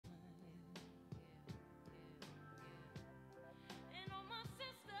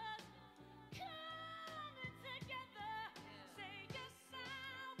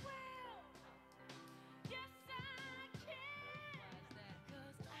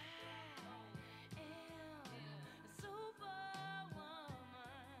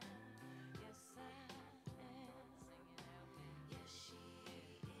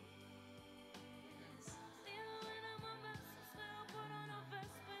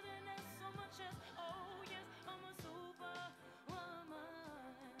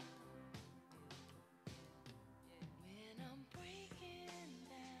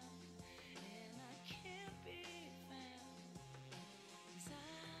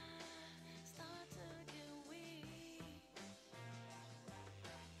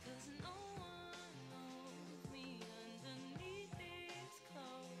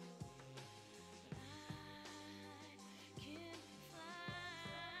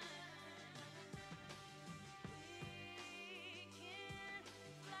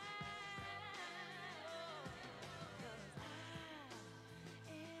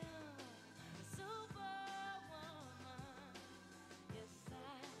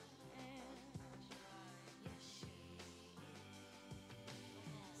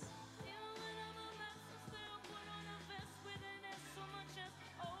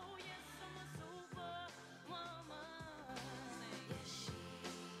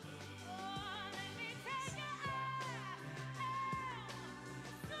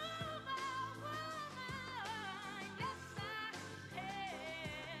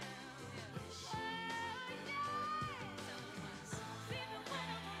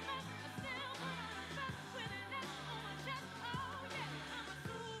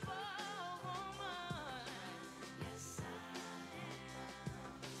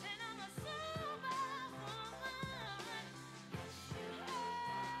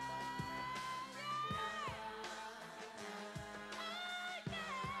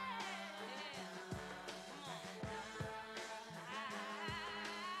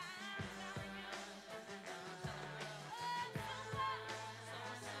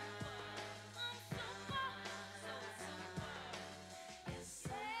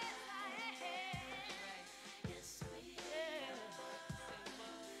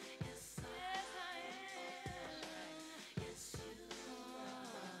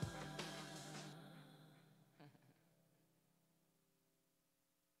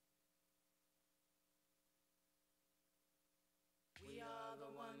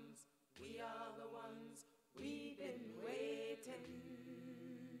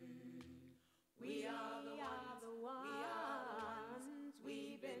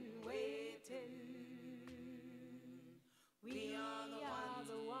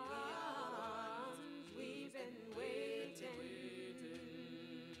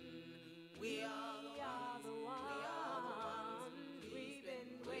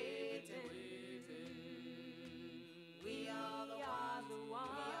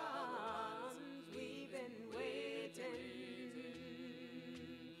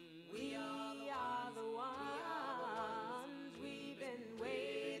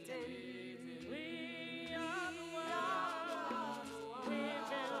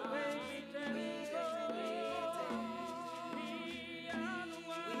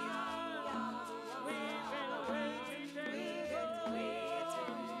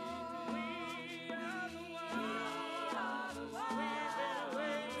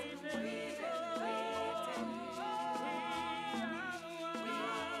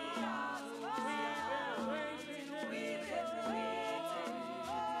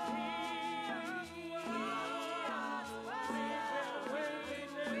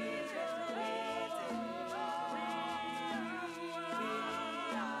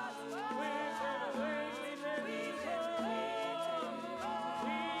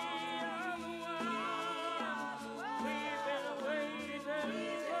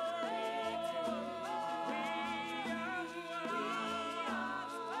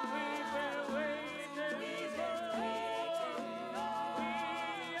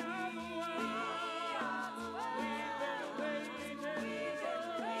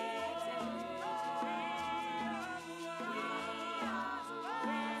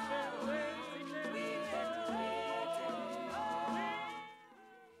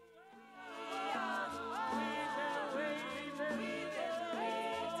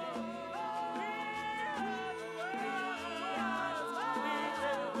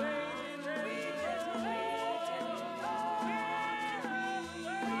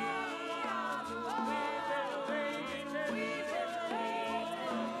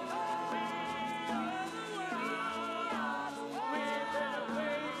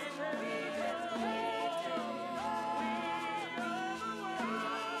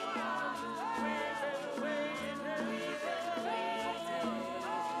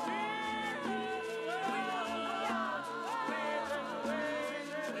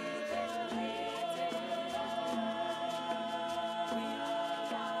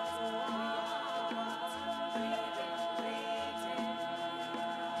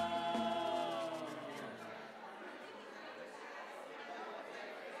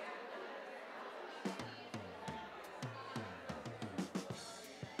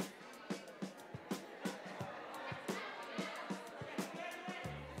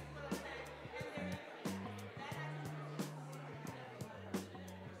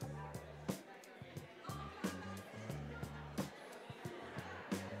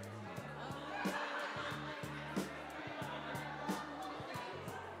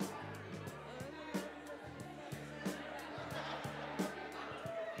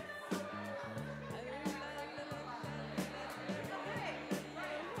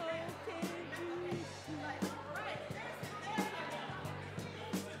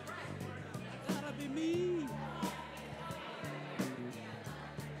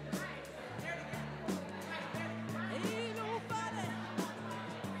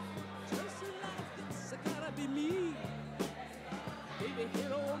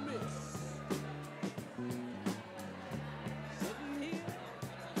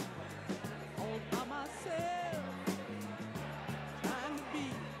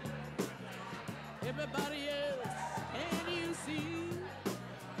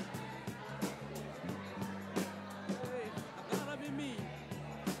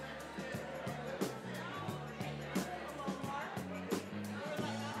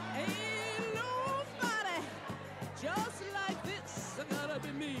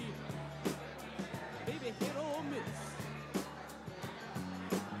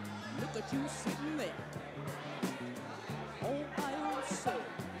at you sitting there all by yourself,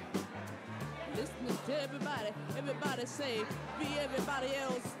 listening to everybody say, be everybody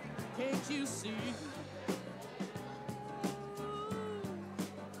else, can't you see?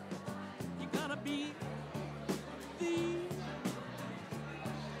 You gotta be the.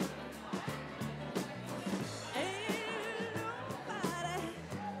 Ain't nobody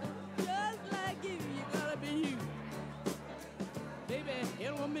just like you. You gotta be you, baby.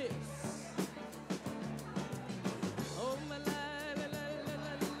 Hit or miss. Oh my la la la la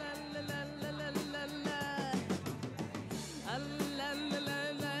la la la la la la la. La la la la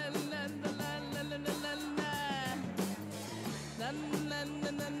la la la la la la la la. Na na na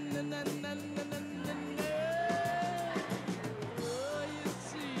na na na na na na na. Oh, you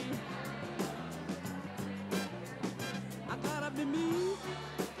see, I gotta be me.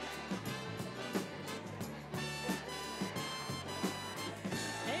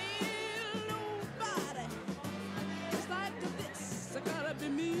 Ain't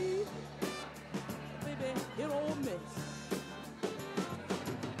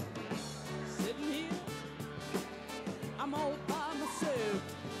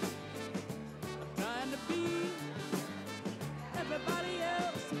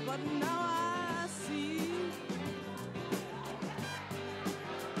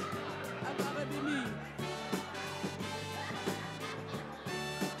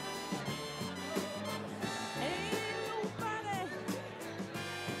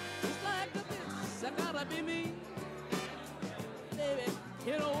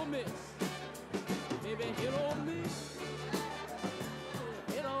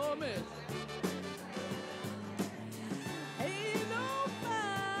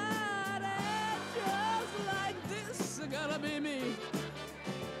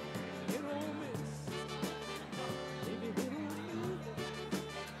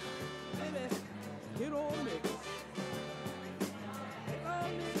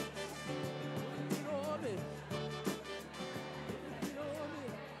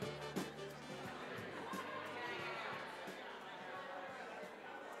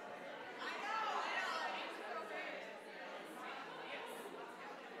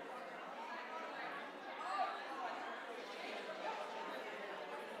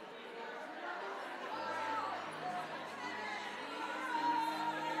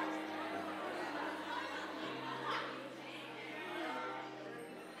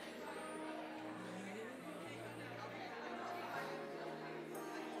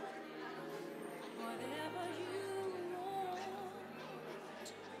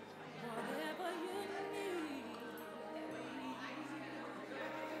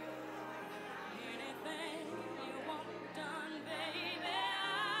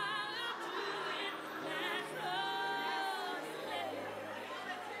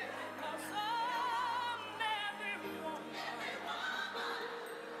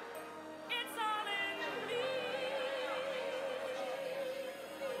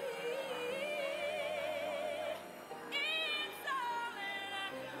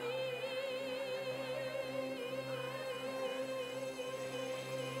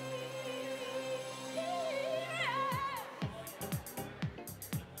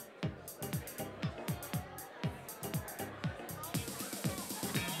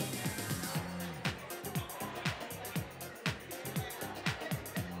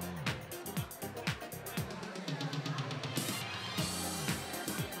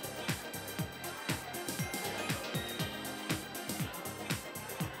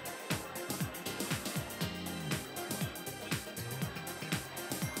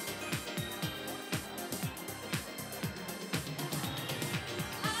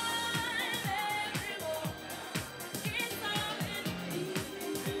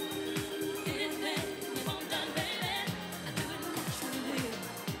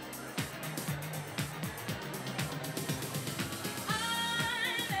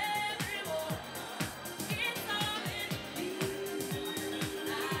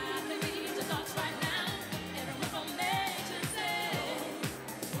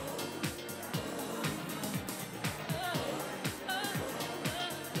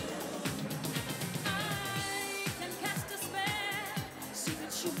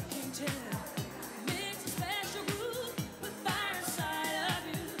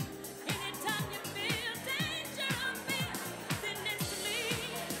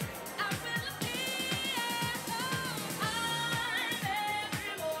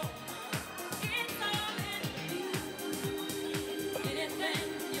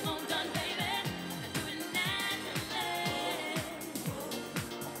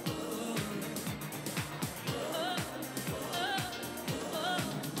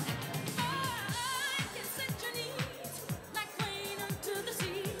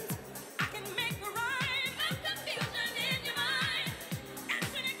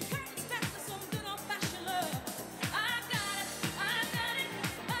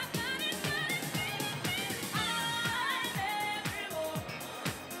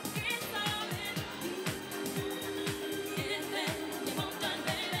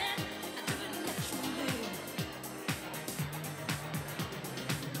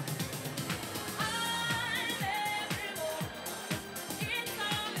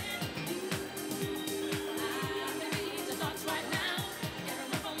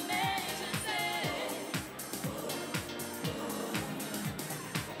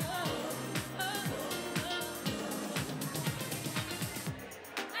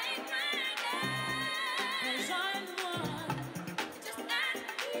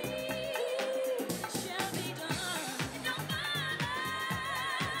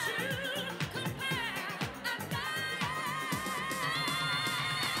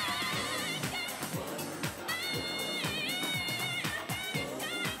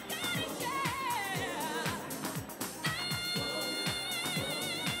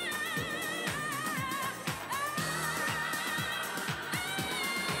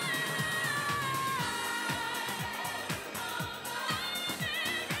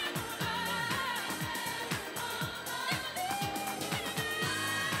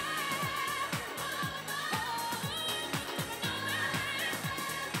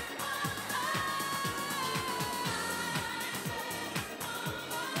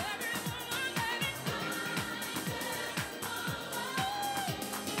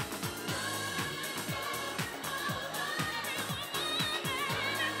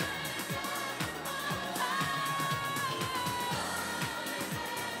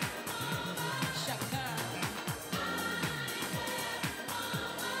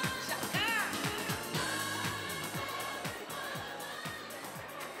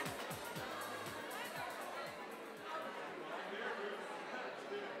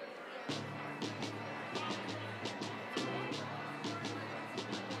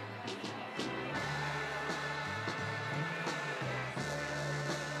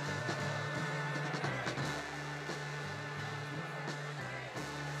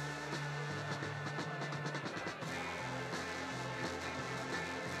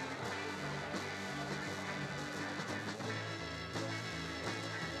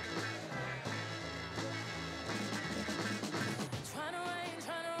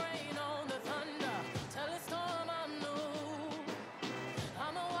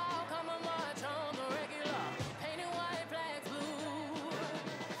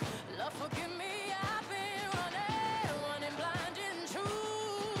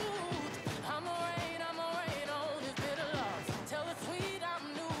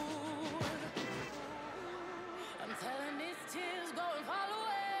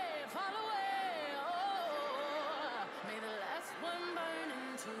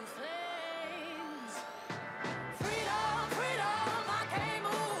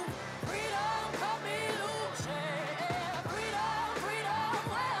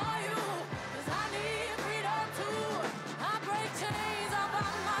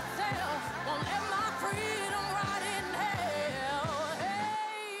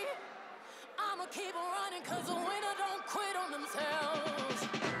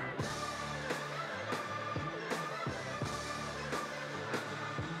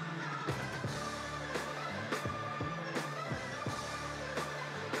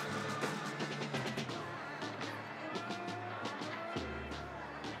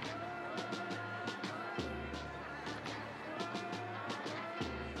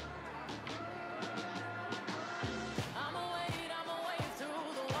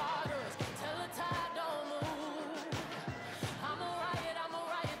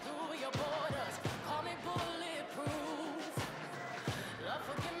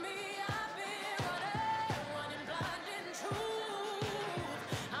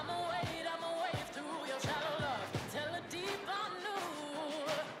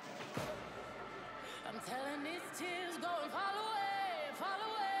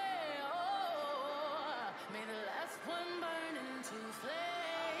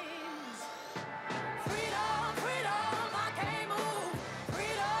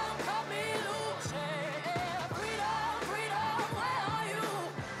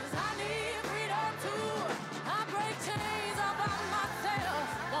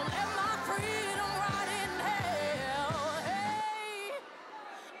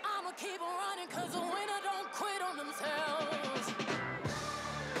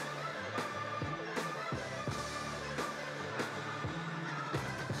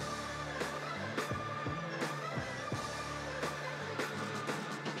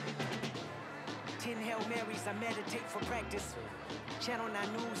I meditate for practice. Channel 9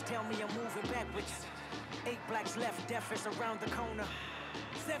 News tell me I'm moving backwards. 8 blacks left, death is around the corner.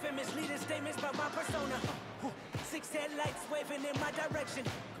 7 misleading statements about my persona. 6 headlights waving in my direction.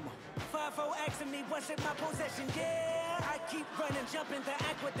 5-0 asking me what's in my possession. Yeah, I keep running, jumping the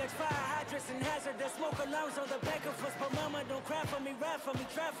aqueducts, fire hydrants and hazardous smoke alarms on the back of us. But mama, don't cry for me, ride for me,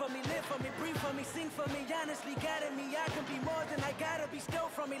 try for me, live for me, breathe for me, sing for me. Honestly, guiding me, I can be more than I gotta be.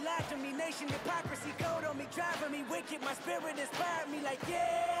 Stole from me, lied to me, nation hypocrisy, code on me, driving me wicked. My spirit inspired me like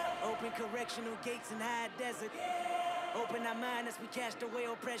yeah. Open correctional gates in high desert. Yeah. Open our mind as we cast away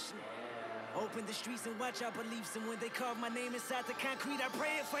oppression. Open the streets and watch our beliefs. And when they carve my name inside the concrete, I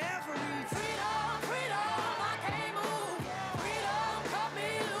pray it forever. Freedom, freedom, I can't move. Freedom, cut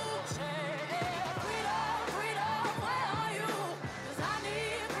me loose. Yeah. Freedom, freedom, where are you? 'Cause I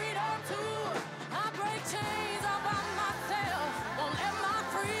need freedom too. I break chains all by myself. Won't let my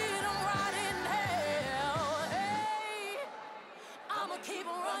freedom rot in hell. Hey, I'ma keep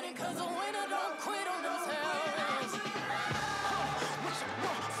on running 'cause a winner don't quit on themselves. What you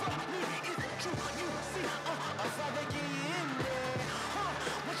want from me? Is it true? You see, Father, get in there.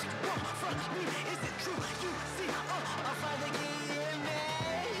 What you want from me? Is it true? You see, Father, get in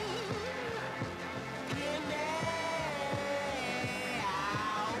there. In there.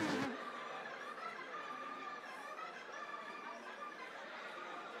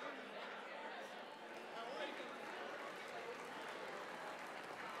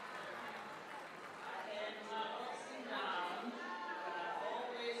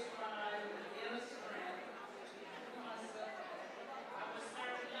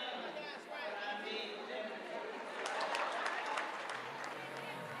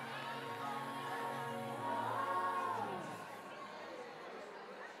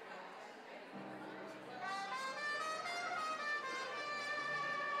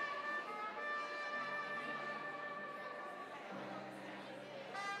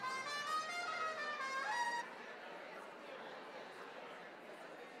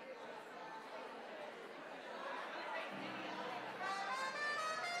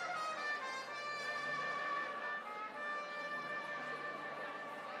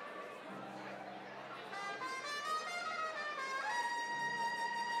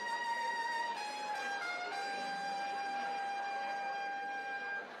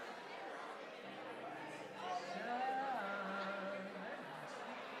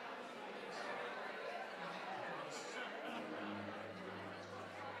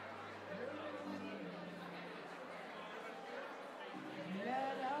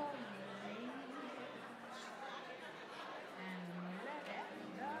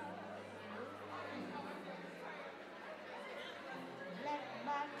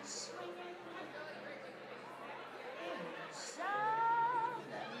 Swinging inside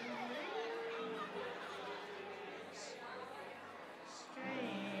the leaves,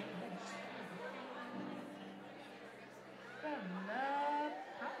 strange from the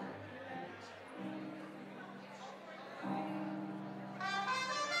pilot.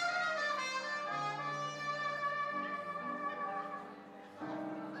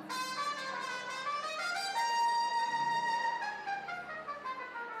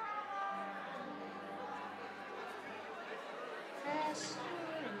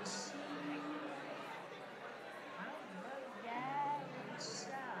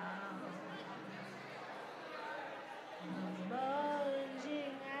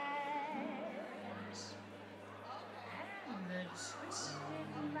 Bulging eyes and the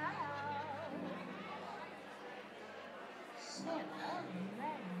twisted mouth, scent of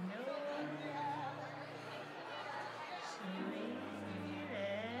magnolia, sweet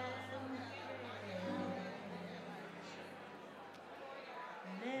and fresh.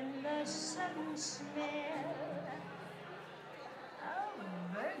 Then the sudden smell of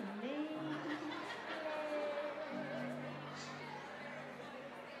burning flesh.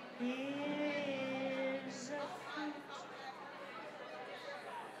 Here's a fruit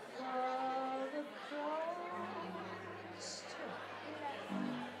for the crows to pluck,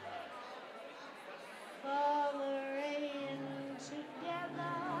 for the rain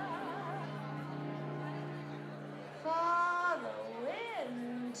together, for the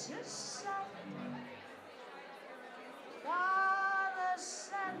wind to suck, for the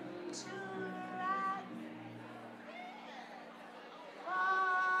sun to rise,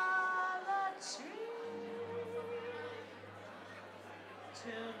 for the tree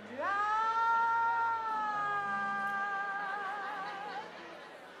to dry.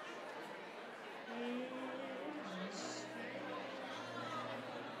 Is a strange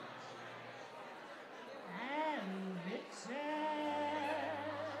and bitter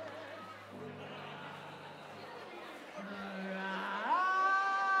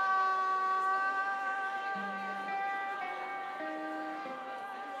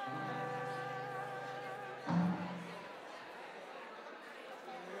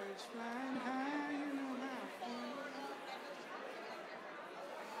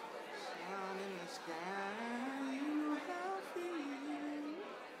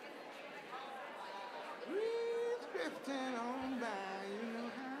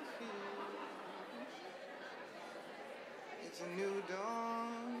It's a new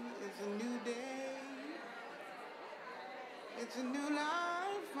dawn, it's a new day. It's a new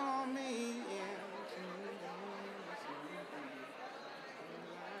life for me, yeah. It's a new dawn, it's a new day. It's a new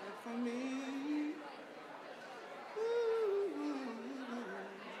life for me. Ooh,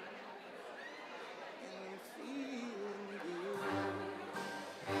 and I'm feeling good.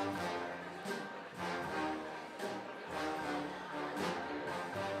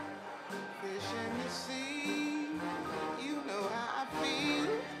 Fish in the sea, you know how I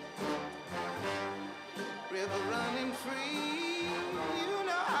feel. River running free, you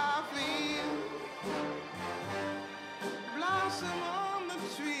know how I feel. Blossom on the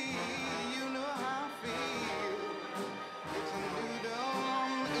tree, you know how I feel. It's a new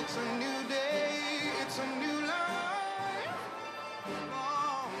dawn, it's a new day, it's a new life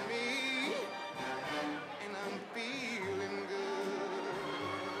for me, and I'm feeling good.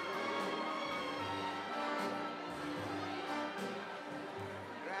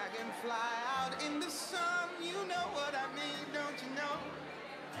 Dragonfly out in the sun, you know what I mean, don't you know?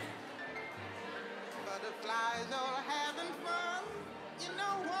 Butterflies all having fun, you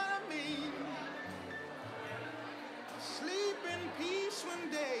know what I mean. Sleep in peace when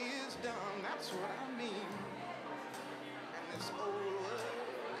day is done, that's what I mean. And this old world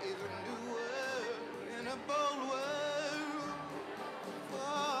is a new world, and a bold world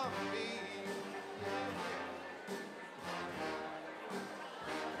for me.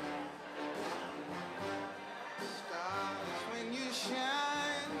 Stars, when you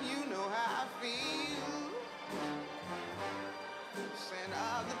shine, you know how I feel. Scent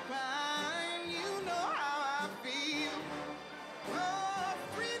of the pine, you know how I feel. Oh,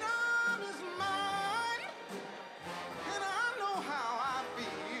 freedom is mine, and I know how I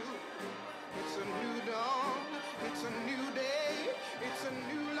feel. It's a new dawn, it's a new day, it's a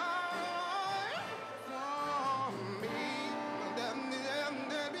new life for me.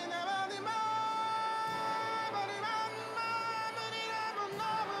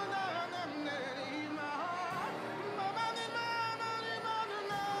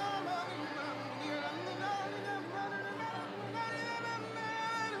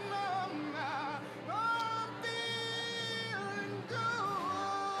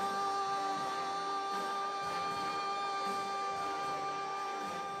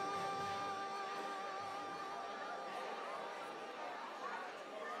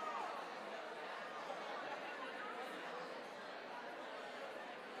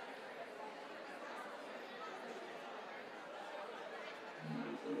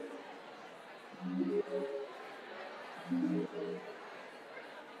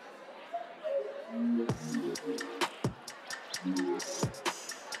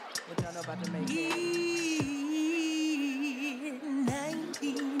 What y'all know about the making? In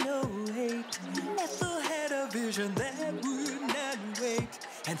 1908, Ethel had a vision that would not wait.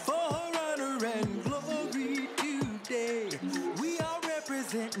 And for her honor and glory today, we are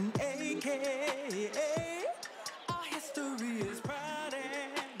representing AKA. Our history is proud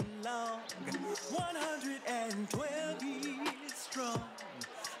and long, 112 years strong,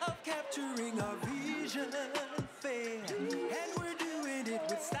 of capturing our vision fair. And we're doing it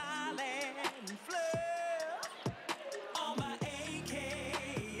with style and flair. All my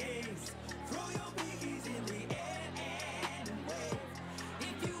AKAs, throw your biggies in the air and wave.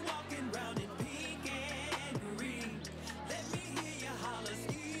 If you walking round in pink and green, let me hear you holler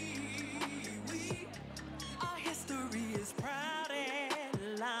ski-wee. Our history is proud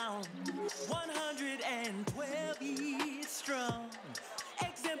and long, 112 years strong,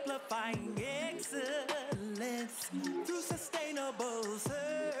 exemplifying excellence through sustainable service.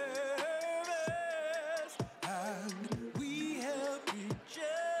 And we help each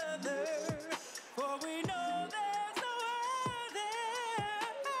other, for we know there's no other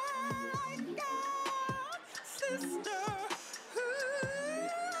like our sister.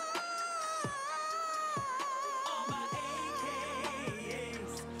 All my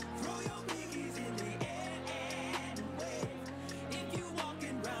AKAs, throw your biggies in the air and wave. If you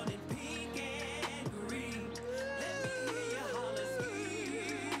walking round in pink and green, let me hear you holler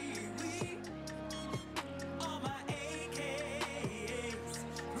ski-wee. All my AKAs,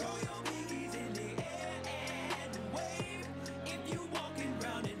 throw your biggies in the air and wave. If you walking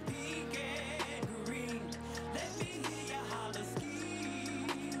round in pink and green, let me hear you holler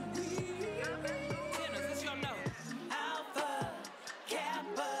ski-wee. Tenors, it's your note. Alpha,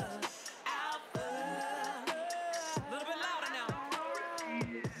 Kappa, Alpha. A little bit louder now.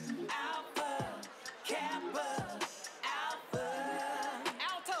 Alpha, Kappa, Alpha.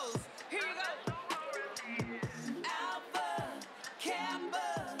 Altos, here you go. Alpha, Kappa,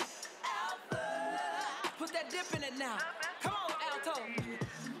 Alpha. Put that dip in it now. Come on.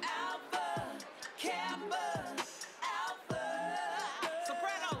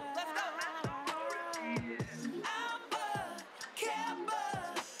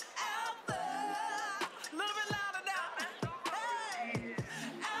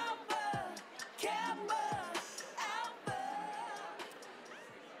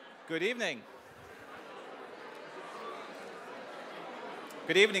 Good evening.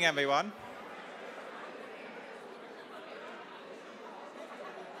 Good evening, everyone.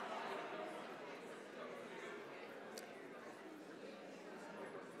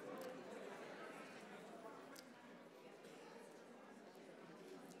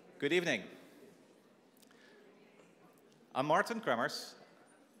 Good evening. I'm Martin Kremmers.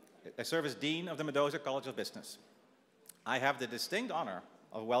 I serve as Dean of the Mendoza College of Business. I have the distinct honor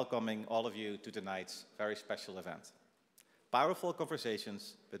of welcoming all of you to tonight's very special event. Powerful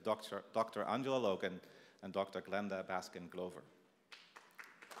Conversations with Dr. Angela Logan and Dr. Glenda Baskin Glover.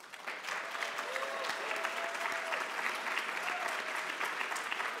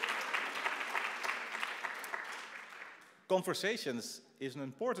 Conversations is an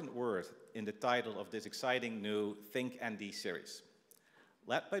important word in the title of this exciting new Think ND series.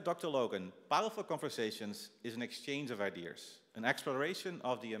 Led by Dr. Logan, Powerful Conversations is an exchange of ideas, an exploration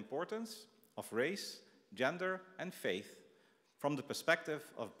of the importance of race, gender, and faith from the perspective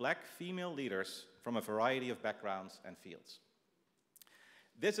of Black female leaders from a variety of backgrounds and fields.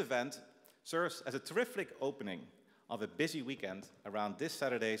 This event serves as a terrific opening of a busy weekend around this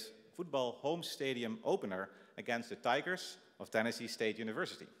Saturday's football home stadium opener against the Tigers of Tennessee State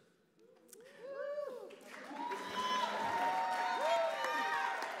University.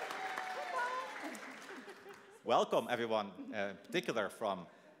 Welcome, everyone, in particular from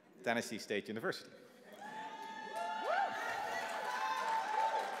Tennessee State University.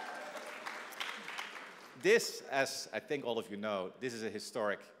 This, as I think all of you know, this is a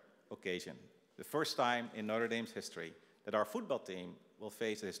historic occasion. The first time in Notre Dame's history that our football team will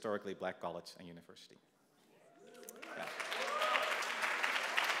face a historically Black college and university. Yeah.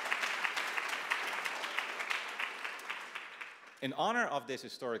 In honor of this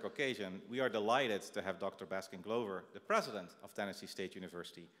historic occasion, we are delighted to have Dr. Baskin Glover, the president of Tennessee State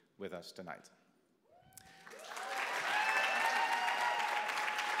University, with us tonight.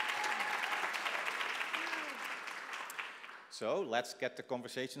 So let's get the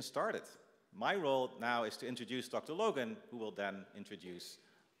conversation started. My role now is to introduce Dr. Logan, who will then introduce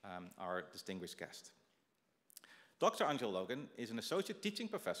our distinguished guest. Dr. Angela Logan is an associate teaching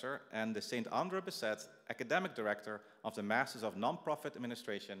professor and the St. Andre Bessette academic director of the Masters of Nonprofit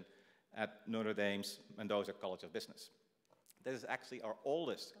Administration at Notre Dame's Mendoza College of Business. This is actually our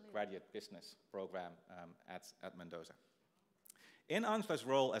oldest graduate business program at Mendoza. In Angela's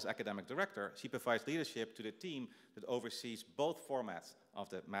role as academic director, she provides leadership to the team that oversees both formats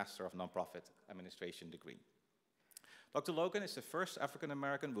of the Master of Nonprofit Administration degree. Dr. Logan is the first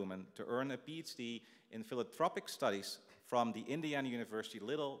African-American woman to earn a Ph.D. in philanthropic studies from the Indiana University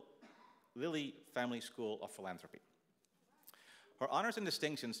Lilly Family School of Philanthropy. Her honors and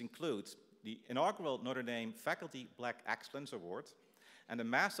distinctions include the inaugural Notre Dame Faculty Black Excellence Award and the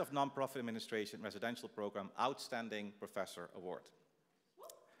Master of Nonprofit Administration Residential Program Outstanding Professor Award.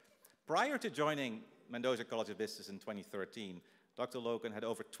 Prior to joining Mendoza College of Business in 2013, Dr. Logan had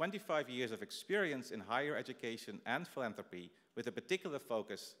over 25 years of experience in higher education and philanthropy with a particular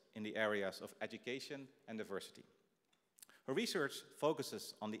focus in the areas of education and diversity. Her research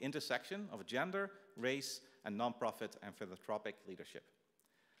focuses on the intersection of gender, race, and nonprofit and philanthropic leadership.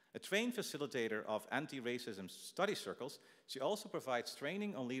 A trained facilitator of anti-racism study circles, she also provides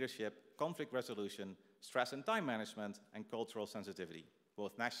training on leadership, conflict resolution, stress and time management, and cultural sensitivity,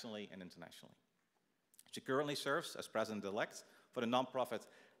 both nationally and internationally. She currently serves as president-elect for the Nonprofit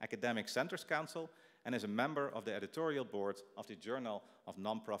Academic Centers Council and is a member of the editorial board of the Journal of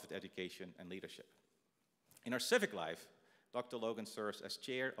Nonprofit Education and Leadership. In her civic life, Dr. Logan serves as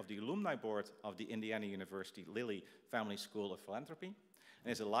chair of the alumni board of the Indiana University Lilly Family School of Philanthropy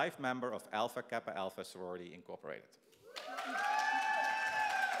and is a life member of Alpha Kappa Alpha Sorority Incorporated.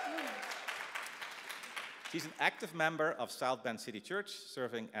 She's an active member of South Bend City Church,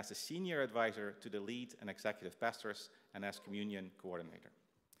 serving as a senior advisor to the lead and executive pastors and as communion coordinator.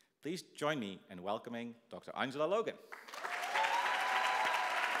 Please join me in welcoming Dr. Angela Logan.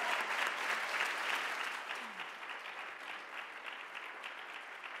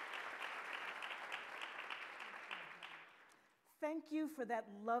 Thank you for that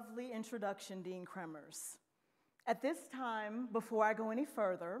lovely introduction, Dean Kremmers. At this time, before I go any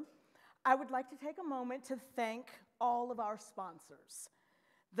further, I would like to take a moment to thank all of our sponsors: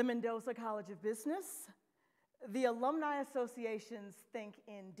 the Mendoza College of Business, the Alumni Association's Think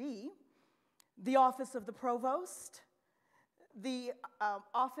ND, the Office of the Provost, the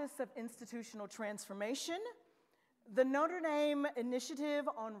Office of Institutional Transformation, the Notre Dame Initiative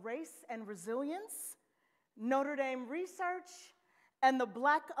on Race and Resilience, Notre Dame Research, and the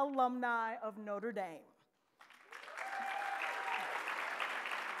Black Alumni of Notre Dame.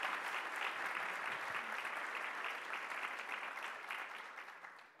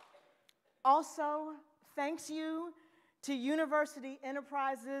 Also, thanks you to University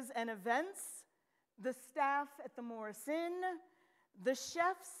Enterprises and Events, the staff at the Morris Inn, the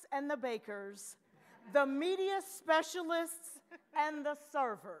chefs and the bakers, the media specialists and the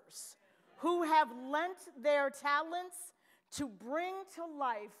servers who have lent their talents to bring to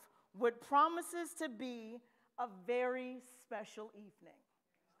life what promises to be a very special evening.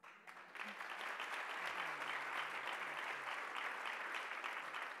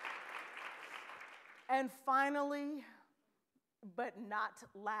 And finally, but not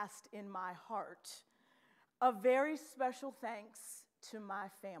last in my heart, a very special thanks to my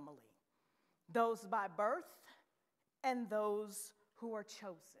family, those by birth and those who are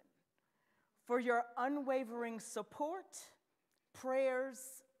chosen, for your unwavering support,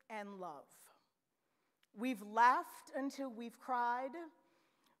 prayers, and love. We've laughed until we've cried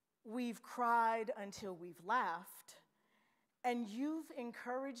until we've laughed, and you've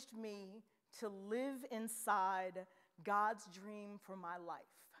encouraged me to live inside God's dream for my life,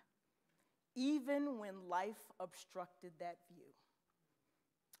 even when life obstructed that view.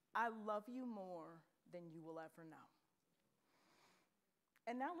 I love you more than you will ever know.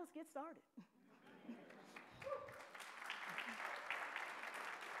 And now let's get started.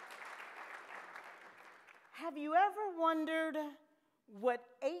 Have you ever wondered what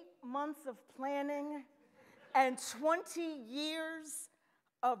 8 months of planning and 20 years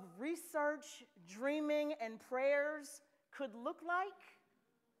of research, dreaming, and prayers could look like?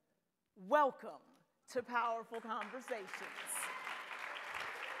 Welcome to Powerful Conversations.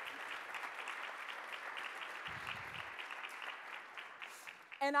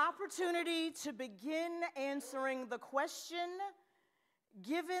 An opportunity to begin answering the question,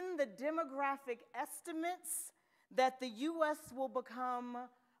 given the demographic estimates that the U.S. will become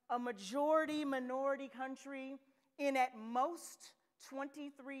a majority-minority country in at most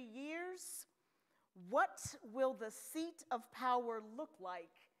 23 years, what will the seat of power look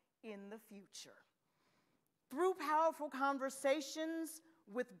like in the future? Through powerful conversations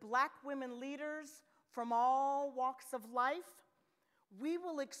with Black women leaders from all walks of life, we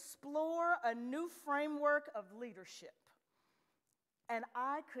will explore a new framework of leadership. And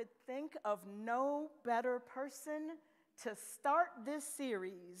I could think of no better person to start this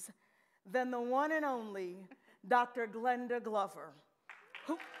series than the one and only Dr. Glenda Glover,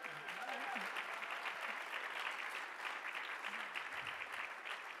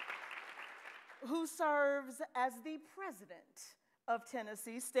 who serves as the president of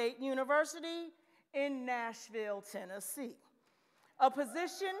Tennessee State University in Nashville, Tennessee, a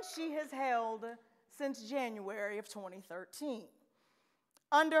position she has held since January of 2013.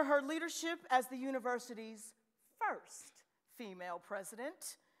 Under her leadership as the university's first female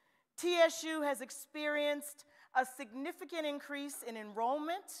president, TSU has experienced a significant increase in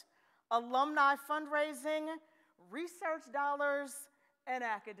enrollment, alumni fundraising, research dollars, and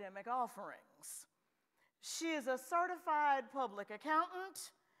academic offerings. She is a certified public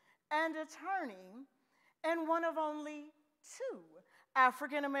accountant and attorney, and one of only 2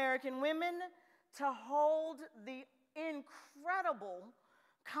 African American women to hold the incredible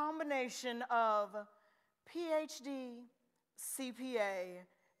combination of Ph.D., CPA,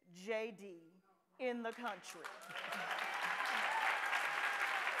 J.D. in the country.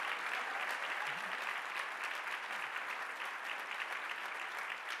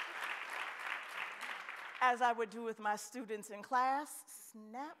 As I would do with my students in class,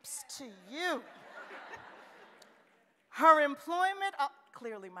 snaps to you. Her employment,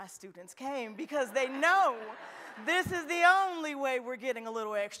 clearly my students came because they know this is the only way we're getting a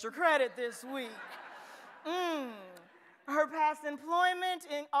little extra credit this week. Her past employment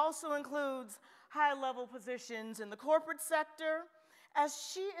also includes high-level positions in the corporate sector, as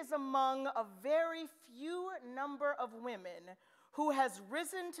she is among a very few number of women who has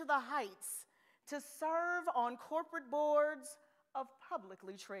risen to the heights to serve on corporate boards of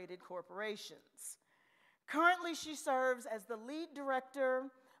publicly traded corporations. Currently, she serves as the lead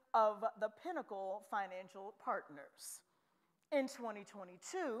director of the Pinnacle Financial Partners. In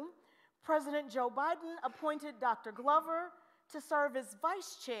 2022, President Joe Biden appointed Dr. Glover to serve as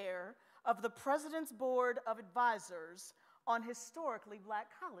vice chair of the President's Board of Advisors on historically Black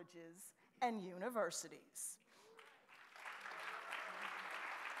colleges and universities.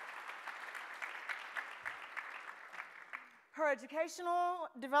 Her educational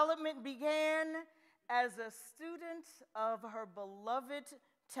development began as a student of her beloved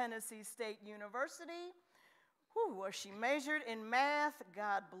Tennessee State University, where she majored in math.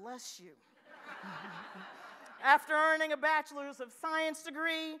 God bless you. After earning a Bachelor's of Science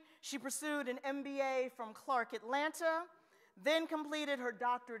degree, she pursued an MBA from Clark Atlanta, then completed her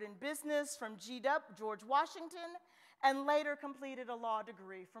doctorate in business from GW, George Washington, and later completed a law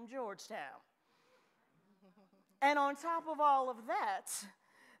degree from Georgetown. And on top of all of that,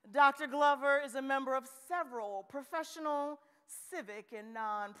 Dr. Glover is a member of several professional, civic, and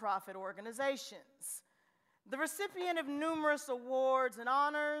nonprofit organizations, the recipient of numerous awards and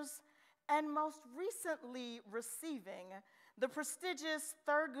honors, and most recently receiving the prestigious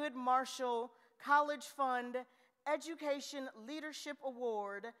Thurgood Marshall College Fund Education Leadership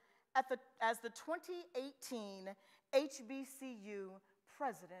Award as the 2018 HBCU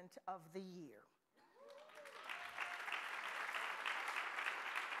President of the Year.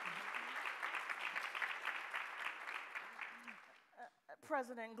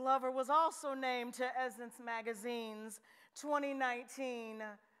 President Glover was also named to Essence Magazine's 2019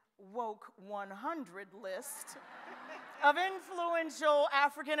 Woke 100 list of influential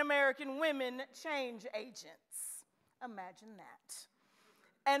African American women change agents. Imagine that.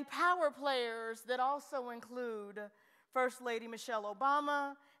 And power players that also include First Lady Michelle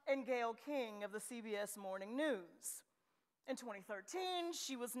Obama and Gayle King of the CBS Morning News. In 2013,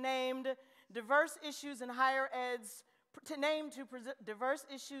 she was named Diverse Issues in Higher Ed's Diverse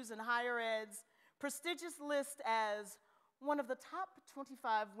Issues in Higher Ed's prestigious list as one of the top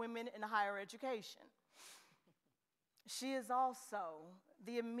 25 women in higher education. She is also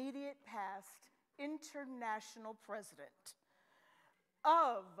the immediate past international president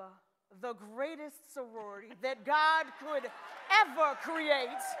of the greatest sorority that God could ever create,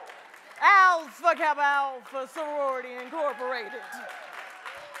 Alpha Kappa Alpha Sorority Incorporated.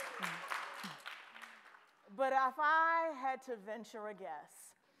 But if I had to venture a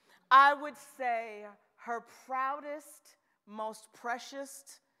guess, I would say her proudest, most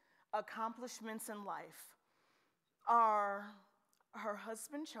precious accomplishments in life are her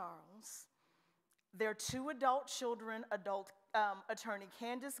husband, Charles, their two adult children, attorney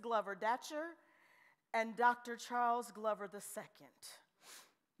Candace Glover Datcher and Dr. Charles Glover II.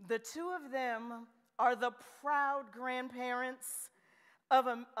 The two of them are the proud grandparents of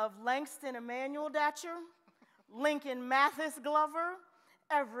Langston Emmanuel Datcher, Lincoln Mathis Glover,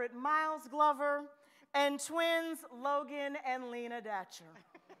 Everett Miles Glover, and twins Logan and Lena Datcher.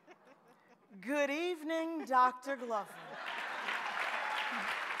 Good evening, Dr. Glover.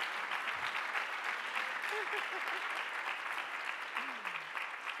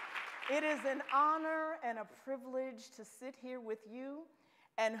 It is an honor and a privilege to sit here with you,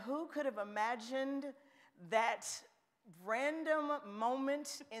 and who could have imagined that random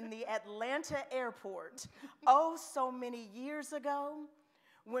moment in the Atlanta airport, oh, so many years ago,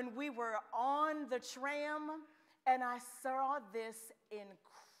 when we were on the tram, and I saw this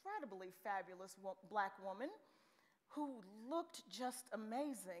incredibly fabulous black woman who looked just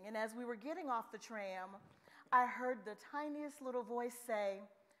amazing. And as we were getting off the tram, I heard the tiniest little voice say,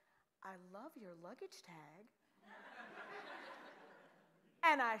 "I love your luggage tag."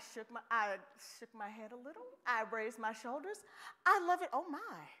 And I shook my head a little. I raised my shoulders. "I love it. Oh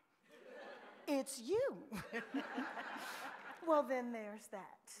my, it's you." Well, then there's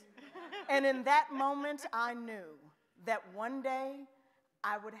that. And in that moment, I knew that one day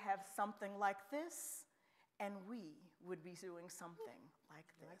I would have something like this, and we would be doing something like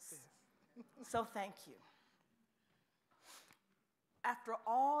this. So thank you. After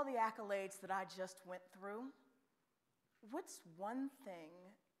all the accolades that I just went through, what's one thing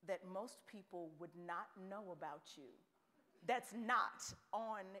that most people would not know about you that's not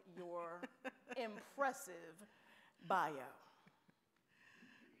on your impressive bio?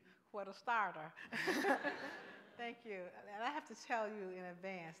 What a starter. Thank you. And I have to tell you in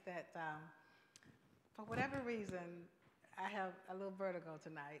advance that for whatever reason, I have a little vertigo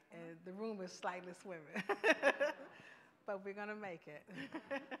tonight, and the room is slightly swimming. But we're going to make it.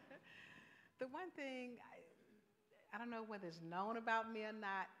 The one thing, I don't know whether it's known about me or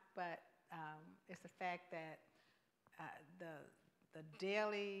not, but it's the fact that the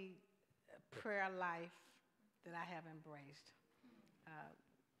daily prayer life that I have embraced.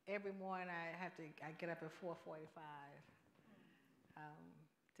 Every morning I get up at 4:45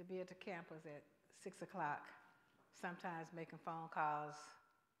 to be at the campus at 6 o'clock, sometimes making phone calls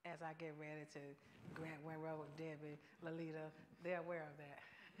as I get ready to Grant Winrow, Debbie, Lolita. They're aware of that.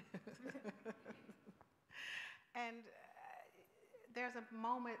 And there's a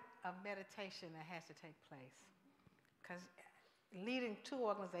moment of meditation that has to take place, because leading two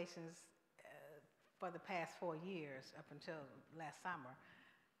organizations for the past 4 years up until last summer,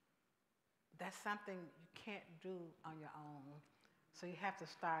 that's something you can't do on your own. So you have to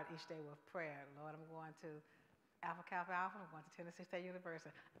start each day with prayer. Lord, I'm going to Alpha Kappa Alpha, I'm going to Tennessee State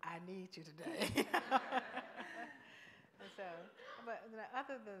University. I need you today. And so, but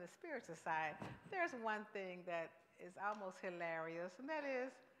other than the spiritual side, there's one thing that is almost hilarious, and that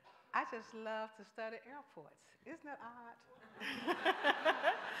is, I just love to study airports. Isn't that odd?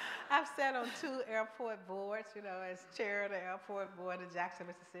 I've sat on 2 airport boards, you know, as chair of the airport board in Jackson,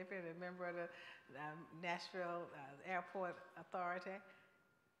 Mississippi, and a member of the Nashville Airport Authority.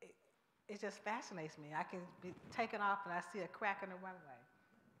 It just fascinates me. I can be taken off and I see a crack in the runway.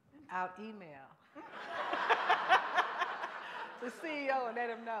 I'll email the CEO and let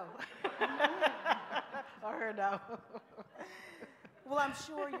him know. Or her know. Well, I'm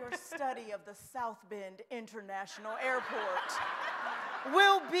sure your study of the South Bend International Airport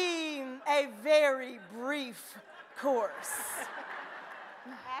will be a very brief course.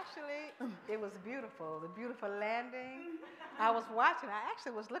 Actually, it was beautiful. The beautiful landing. I was watching. I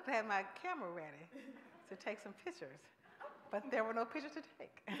actually was looking at my camera ready to take some pictures, but there were no pictures to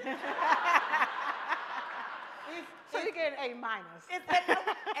take. So you get an A minus. A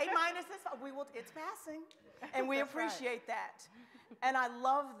minus is it's passing, and we appreciate that. And I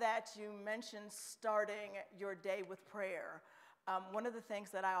love that you mentioned starting your day with prayer. One of the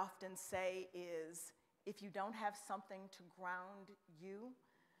things that I often say is, if you don't have something to ground you,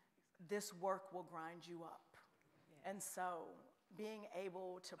 this work will grind you up. Yeah. And so being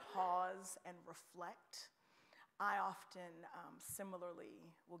able to pause and reflect, I often similarly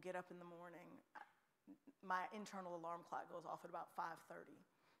will get up in the morning. My internal alarm clock goes off at about 5:30.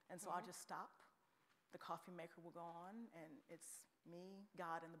 And so I'll just stop. The coffee maker will go on, and it's me,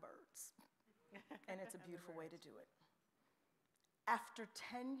 God, and the birds. And it's a beautiful way to do it. After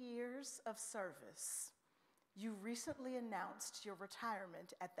 10 years of service, you recently announced your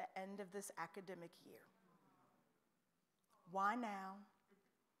retirement at the end of this academic year. Why now,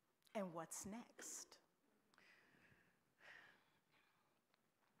 and what's next?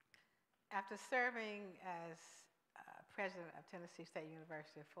 After serving as president of Tennessee State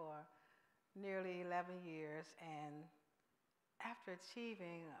University for nearly 11 years, and after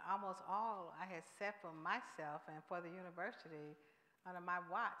achieving almost all I had set for myself and for the university under my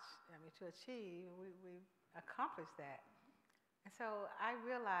watch, to achieve, we accomplished that. And so I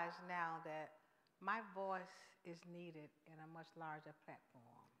realize now that my voice is needed in a much larger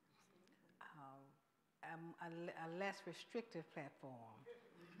platform, a less restrictive platform.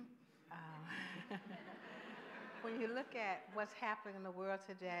 When you look at what's happening in the world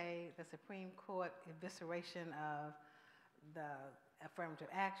today, the Supreme Court evisceration of the affirmative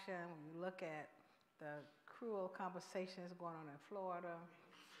action, when you look at the cruel conversations going on in Florida,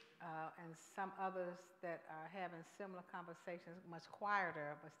 and some others that are having similar conversations, much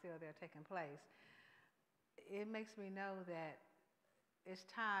quieter, but still they're taking place, it makes me know that it's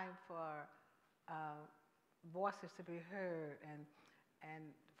time for voices to be heard, and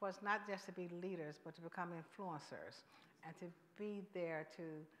for us not just to be leaders, but to become influencers, and to be there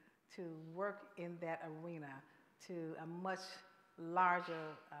to work in that arena to a much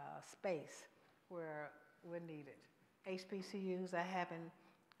larger space where we're needed. HBCUs are having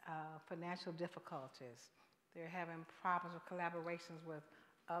financial difficulties. They're having problems with collaborations with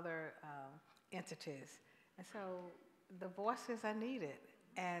other entities. And so the voices are needed,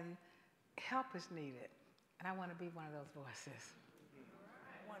 and help is needed. And I want to be one of those voices.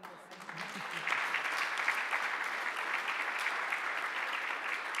 Wonderful.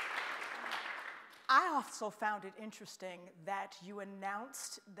 I also found it interesting that you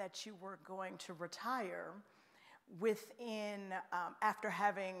announced that you were going to retire after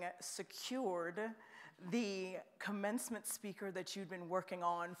having secured the commencement speaker that you'd been working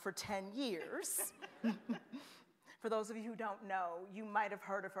on for 10 years. For those of you who don't know, you might have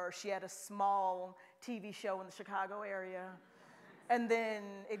heard of her. She had a small TV show in the Chicago area, and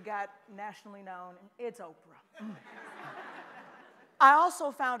then it got nationally known, and it's Oprah. I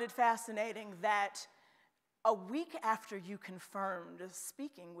also found it fascinating that a week after you confirmed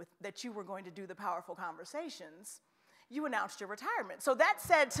that you were going to do the Powerful Conversations, you announced your retirement. So that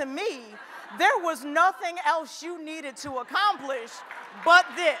said to me, there was nothing else you needed to accomplish but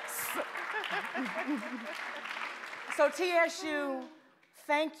this. So TSU,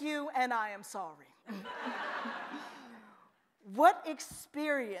 thank you, and I am sorry. What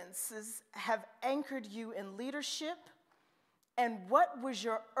experiences have anchored you in leadership, and what was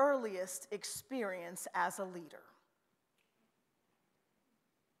your earliest experience as a leader?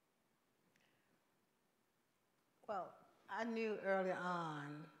 Well, I knew early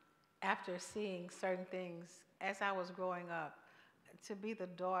on, after seeing certain things as I was growing up, to be the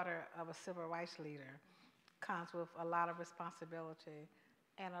daughter of a civil rights leader comes with a lot of responsibility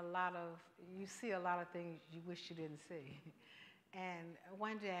and you see a lot of things you wish you didn't see. And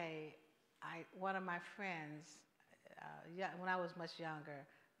one day, one of my friends, when I was much younger,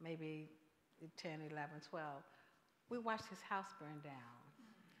 maybe 10, 11, 12, we watched his house burn down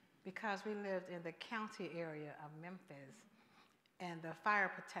because we lived in the county area of Memphis, and the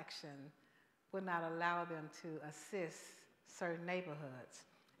fire protection would not allow them to assist certain neighborhoods,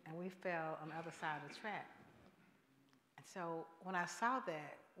 and we fell on the other side of the track. And so when I saw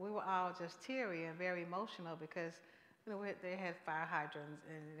that, we were all just teary and very emotional because they had fire hydrants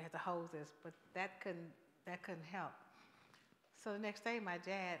and they had the hoses, but that couldn't help. So the next day, my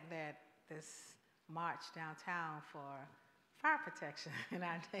dad led this march downtown for fire protection in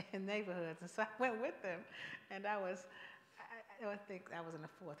our neighborhoods, and so I went with them, and I think I was in the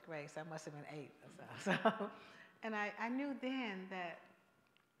 4th grade, so I must have been 8 or so. And I knew then that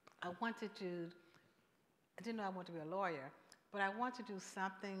I didn't know I wanted to be a lawyer, but I wanted to do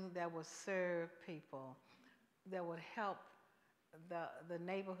something that would serve people, that would help the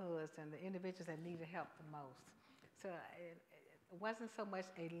neighborhoods and the individuals that needed help the most. So it wasn't so much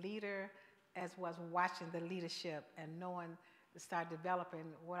a leader as was watching the leadership and knowing to start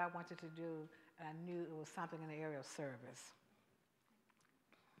developing what I wanted to do, and I knew it was something in the area of service.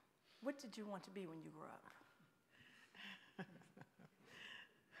 What did you want to be when you grew up?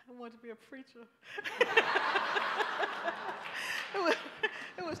 I wanted to be a preacher.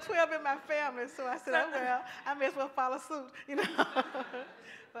 It was 12 in my family, so I said, oh, well, I may as well follow suit, you know.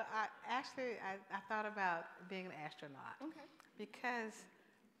 But I thought about being an astronaut. Okay. Because,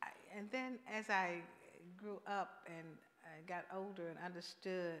 and then as I grew up and I got older and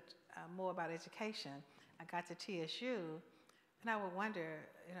understood more about education, I got to TSU, and I would wonder,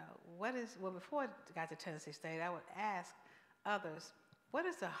 well, before I got to Tennessee State, I would ask others, what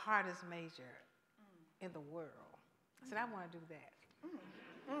is the hardest major in the world? I said, I want to do that.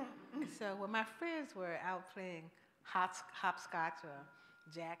 And so when my friends were out playing hopscotch or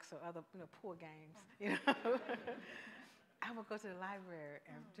jacks or other poor games, I would go to the library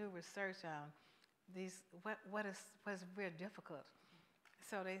and do research on what is very difficult.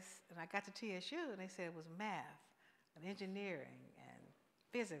 So and I got to TSU and they said it was math and engineering and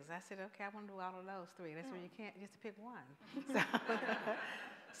physics. I said, okay, I want to do all of those 3. They said, well, you can't, you have to pick one.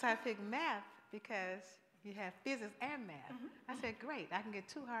 So I picked math because you have physics and math. I said, great, I can get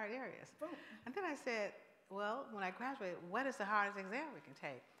 2 hard areas. And then I said, well, when I graduated, what is the hardest exam we can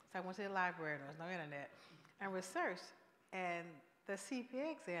take? So I went to the library, and there was no internet, and researched. And the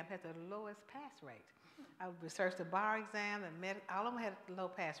CPA exam had the lowest pass rate. I researched the bar exam, all of them had low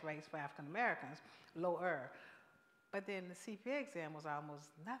pass rates for African Americans, lower. But then the CPA exam was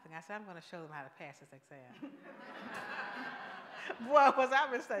almost nothing. I said, I'm going to show them how to pass this exam. Boy, was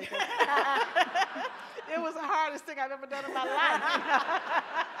I mistaken. It was the hardest thing I've ever done in my life.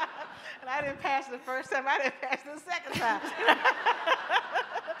 And I didn't pass it the first time, I didn't pass it the second time.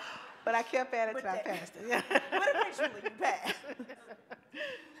 But I kept at it until I passed it. But eventually you passed.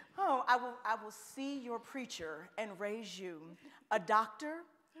 Oh, I will see your preacher and raise you a doctor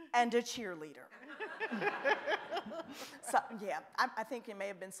and a cheerleader. So, yeah, I think it may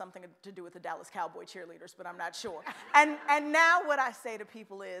have been something to do with the Dallas Cowboy cheerleaders, but I'm not sure. And now what I say to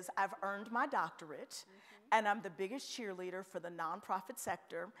people is, I've earned my doctorate, and I'm the biggest cheerleader for the nonprofit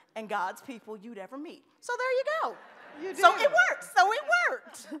sector and God's people you'd ever meet. So there you go. You So did. it worked. So it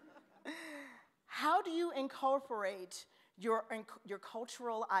worked. How do you incorporate your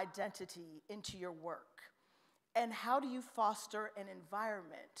cultural identity into your work? And how do you foster an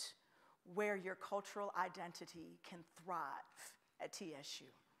environment where your cultural identity can thrive at TSU?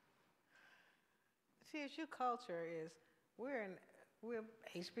 TSU culture is, we're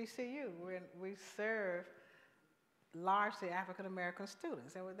HBCU. We serve largely African American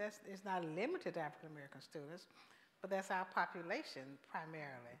students. And it's not limited to African American students, but that's our population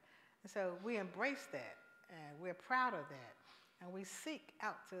primarily. And so we embrace that, and we're proud of that. And we seek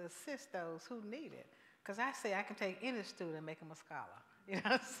out to assist those who need it. Because I say I can take any student and make them a scholar.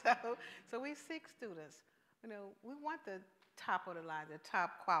 So we seek students. We want the top of the line, the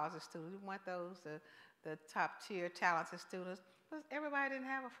top quality students. We want those, the top tier talented students. But everybody didn't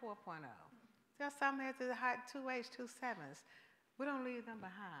have a 4.0. Just some had the high 2.8s, 2.7s. We don't leave them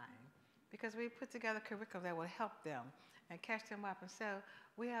behind because we put together curriculum that will help them and catch them up. And so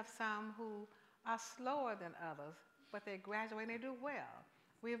we have some who are slower than others, but they graduate and they do well.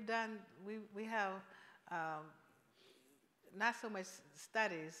 We have not so much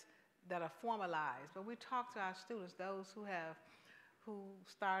studies that are formalized, but we talk to our students, those who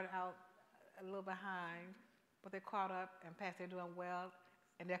started out a little behind, but they caught up and passed, they're doing well,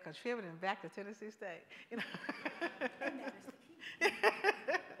 and they're contributing back to Tennessee State. And that is the key.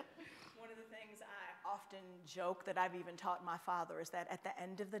 One of the things I often joke that I've even taught my father is that at the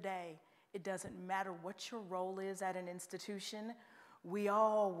end of the day, It doesn't matter what your role is at an institution. We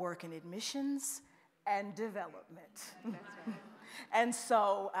all work in admissions and development. That's right. And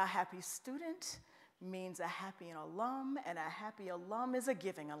so a happy student means a happy alum, and a happy alum is a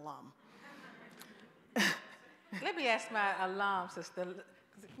giving alum. Let me ask my alums, sister.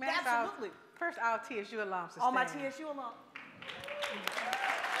 Absolutely. First, all TSU alums. All my TSU alum.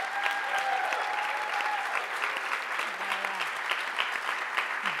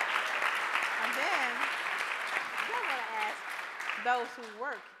 And then I want to ask those who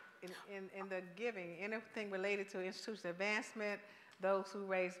work in the giving, anything related to institutional advancement, those who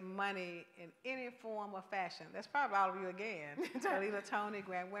raise money in any form or fashion. That's probably all of you again. Alita Tony,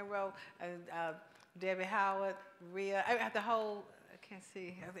 Grant Winrow, Debbie Howard, Rhea, the whole, I can't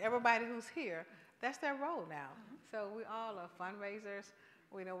see, everybody who's here, that's their role now. So we all are fundraisers.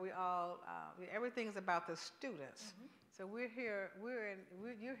 We know we all, everything is about the students. So we're here,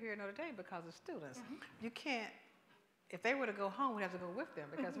 you're here Notre Dame because of students. You can't, if they were to go home, we'd have to go with them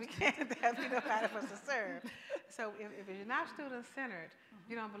because we can't have nobody for us to serve. So if you're not student-centered,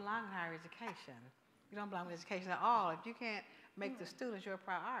 you don't belong in higher education. You don't belong in education at all if you can't make the students your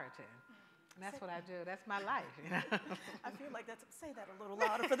priority. And that's what I do. That's my life. I feel like say that a little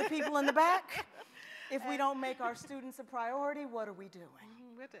louder for the people in the back. If we don't make our students a priority, what are we doing?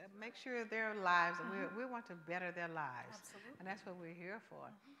 We have to make sure their lives, we want to better their lives. Absolutely. And that's what we're here for.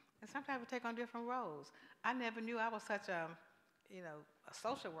 And sometimes we take on different roles. I never knew I was such a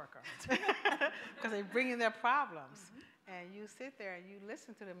social worker because they bring in their problems. And you sit there and you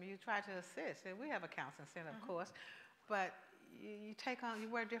listen to them and you try to assist. And we have a counseling center, of course, but you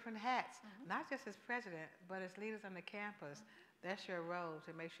wear different hats, not just as president, but as leaders on the campus. That's your role,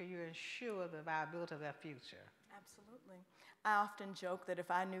 to make sure you ensure the viability of their future. Absolutely. I often joke that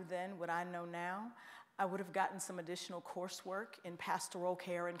if I knew then what I know now, I would have gotten some additional coursework in pastoral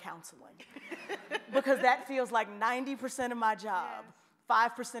care and counseling. Because that feels like 90% of my job.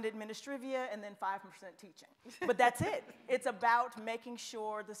 5% administrivia and then 5% teaching. But that's it. It's about making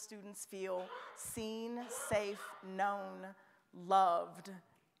sure the students feel seen, safe, known, loved,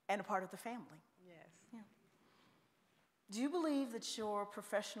 and a part of the family. Yes. Yeah. Do you believe that your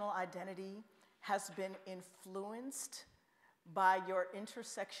professional identity has been influenced by your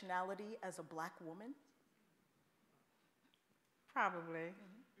intersectionality as a Black woman? Probably.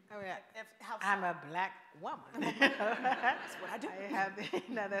 I mean, How so? I'm a Black woman. That's what I do.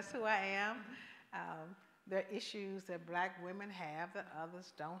 That's who I am. There are issues that Black women have that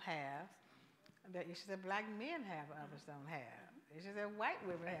others don't have. There are issues that Black men have that others don't have. Issues that white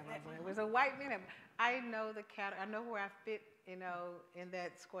women have that others don't have. It was a white men have. I know the category. I know where I fit, in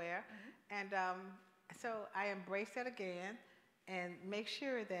that square. And so I embrace that again and make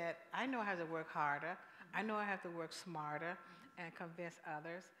sure that I know I have to work harder. I know I have to work smarter and convince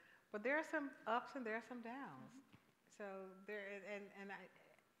others. But there are some ups and there are some downs. So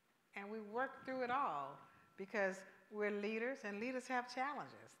and we work through it all because we're leaders and leaders have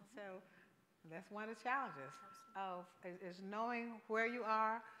challenges. So that's one of the challenges is knowing where you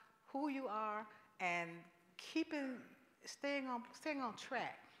are, who you are, and staying on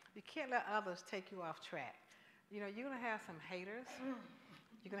track. You can't let others take you off track. You're gonna have some haters.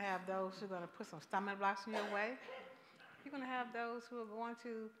 You're gonna have those who are gonna put some stumbling blocks in your way. You're gonna have those who are going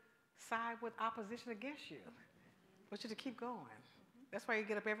to side with opposition against you. I want you to keep going. That's why you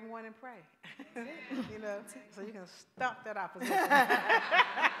get up every morning and pray. So you can stop that opposition.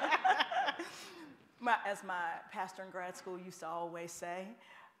 As my pastor in grad school used to always say,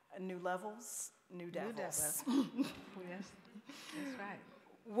 new levels, new devils. New devils. Yes, that's right.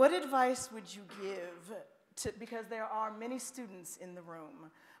 What advice would you give because there are many students in the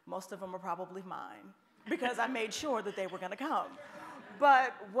room, most of them are probably mine, because I made sure that they were gonna come.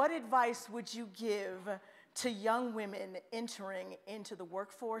 But what advice would you give to young women entering into the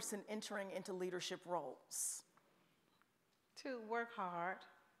workforce and entering into leadership roles? To work hard,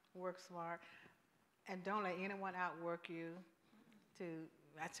 work smart, and don't let anyone outwork you.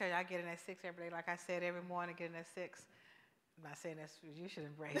 I tell you, I get in at 6 every day. Like I said, every morning, get in at 6. I'm not saying that's what you should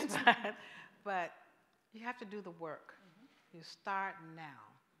embrace, but you have to do the work. You start now.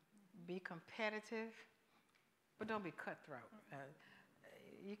 Be competitive, but don't be cutthroat.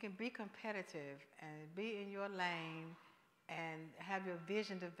 You can be competitive and be in your lane and have your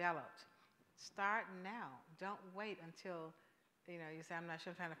vision developed. Start now. Don't wait until, you say, I'm not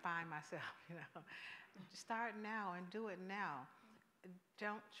sure, I'm trying to find myself, Start now and do it now.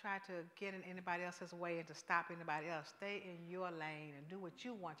 Don't try to get in anybody else's way and to stop anybody else. Stay in your lane and do what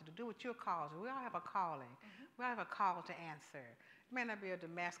you want to do what you're called to. We all have a calling. We all have a call to answer. It may not be a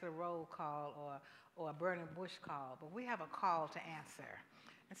Damascus Road call or a burning bush call, but we have a call to answer.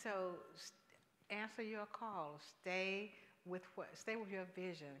 And so answer your call, stay with your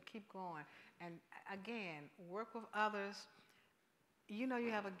vision, keep going. And again, work with others. You know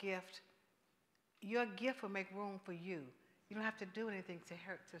you have a gift. Your gift will make room for you. You don't have to do anything to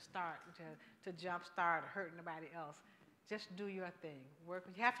jump start or hurt anybody else. Just do your thing. Work.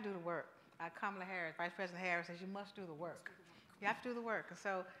 You have to do the work. Kamala Harris, Vice President Harris says you must do the work. You have to do the work. And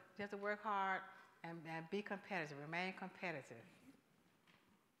so you have to work hard and be competitive, remain competitive.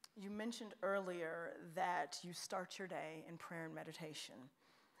 You mentioned earlier that you start your day in prayer and meditation.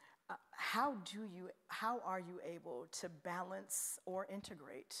 How are you able to balance or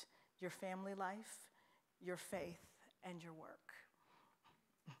integrate your family life, your faith, and your work?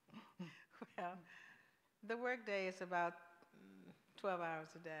 Well, the work day is about 12 hours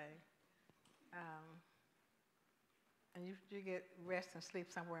a day. And you get rest and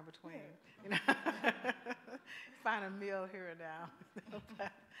sleep somewhere in between. You know? Find a meal here or there.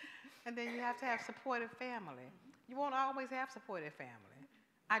 And then you have to have supportive family. You won't always have supportive family.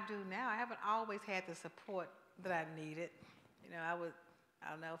 I do now. I haven't always had the support that I needed. You know,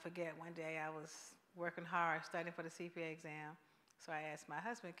 I'll never forget one day I was working hard, studying for the CPA exam. So I asked my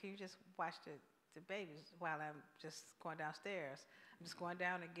husband, can you just watch the babies while I'm just going downstairs? I'm just going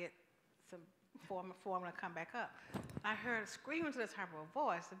down to get some formula to come back up. I heard screaming to the top of a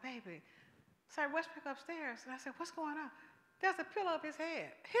voice, the baby, started Westbrook upstairs. And I said, what's going on? There's a pillow up his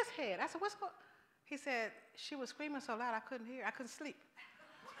head. His head. I said, what's going on? He said, she was screaming so loud I couldn't hear. I couldn't sleep.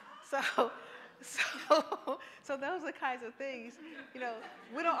 So those are the kinds of things, you know,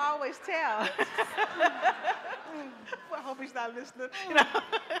 we don't always tell. Well, I hope he's not listening. You know,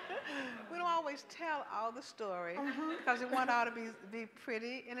 we don't always tell all the story because we want it all to be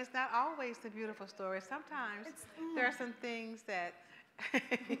pretty, and it's not always the beautiful story. Sometimes there are some things that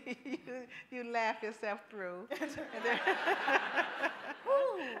you laugh yourself through.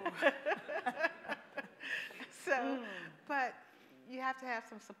 But you have to have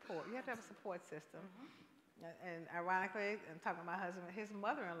some support. You have to have a support system. And ironically, I'm talking about my husband, his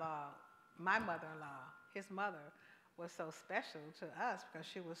mother-in-law, my mother-in-law, his mother was so special to us because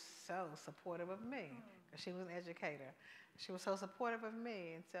she was so supportive of me, because she was an educator. She was so supportive of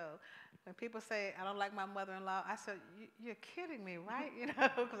me. And so when people say, I don't like my mother-in-law, I said, you're kidding me, right? You know,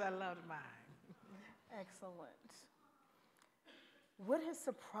 because I loved mine. Excellent. What has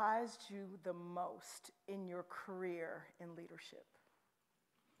surprised you the most in your career in leadership?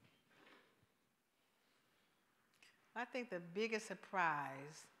 I think the biggest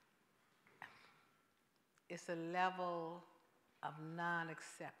surprise is the level of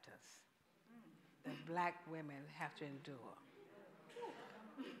non-acceptance that Black women have to endure.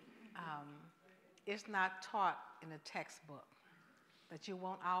 It's not taught in a textbook that you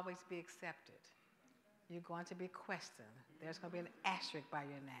won't always be accepted. You're going to be questioned. There's going to be an asterisk by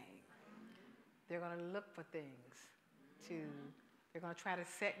your name. They're going to look for things they're going to try to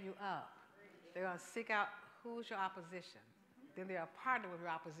set you up. They're going to seek out who's your opposition. Then they're a partner with your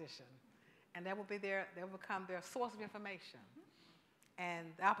opposition. And that will become their source of information.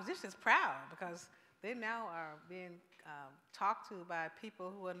 And the opposition is proud because they now are being talked to by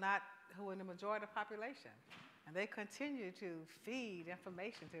people who are in the majority of the population. And they continue to feed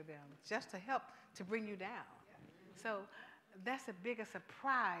information to them just to help to bring you down. So that's the biggest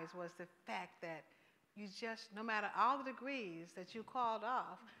surprise, was the fact that you just, no matter all the degrees that you called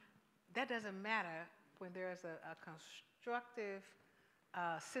off, that doesn't matter when there's a constructive,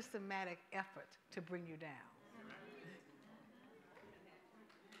 systematic effort to bring you down.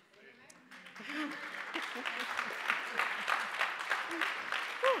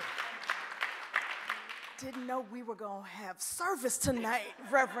 Didn't know we were going to have service tonight,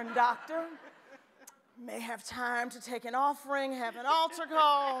 Reverend Doctor. May have time to take an offering, have an altar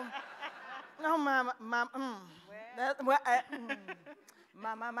call. No, my.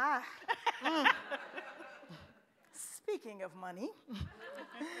 Speaking of money,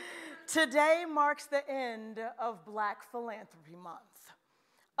 today marks the end of Black Philanthropy Month,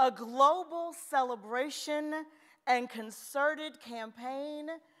 a global celebration and concerted campaign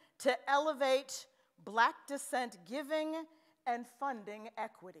to elevate Black descent giving and funding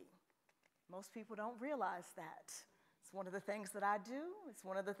equity. Most people don't realize that. It's one of the things that I do. It's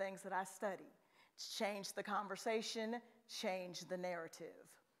one of the things that I study. It's changed the conversation, changed the narrative.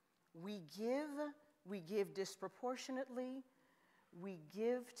 We give disproportionately. We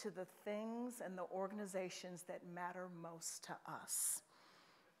give to the things and the organizations that matter most to us.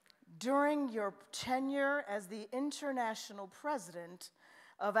 During your tenure as the international president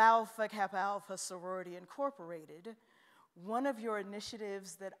of Alpha Kappa Alpha Sorority Incorporated, one of your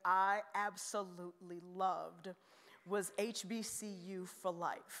initiatives that I absolutely loved was HBCU for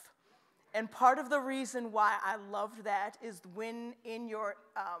life. And part of the reason why I loved that is when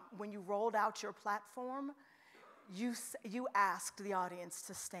you rolled out your platform, you asked the audience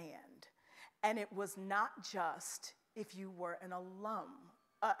to stand. And it was not just if you were an alum,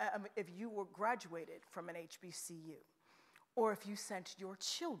 if you were graduated from an HBCU, or if you sent your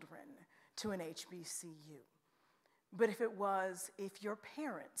children to an HBCU. But if your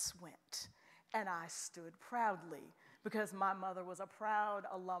parents went, and I stood proudly, because my mother was a proud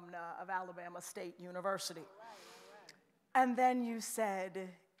alumna of Alabama State University. And then you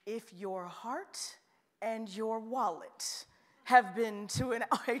said, if your heart and your wallet have been to an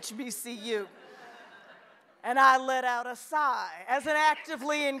HBCU. And I let out a sigh as an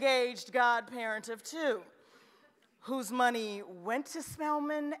actively engaged godparent of two, whose money went to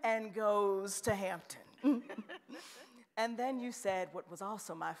Spelman and goes to Hampton. And then you said, what was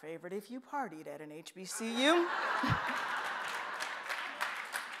also my favorite, if you partied at an HBCU.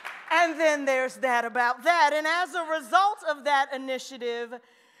 And then there's that about that. And as a result of that initiative,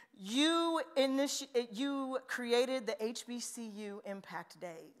 you created the HBCU Impact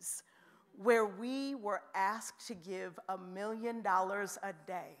Days, where we were asked to give $1 million a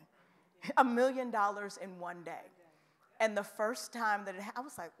day, $1 million in one day. And the first time that I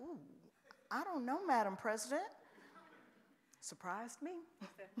was like, ooh, I don't know, Madam President. Surprised me.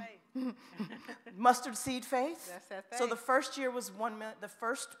 That's that faith. Mustard seed faith. That's that faith. So the first year was $1 million. The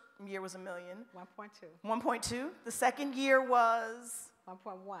first year was $1 million. 1.2. 1.2. The second year was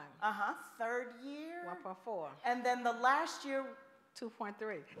 1.1. Third year 1.4. And then the last year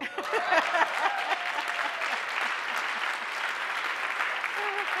 2.3.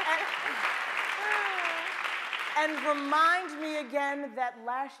 And remind me again that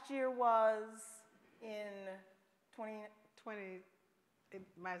last year was in 20.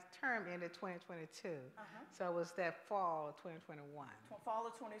 My term ended 2022, so it was that fall of 2021. Fall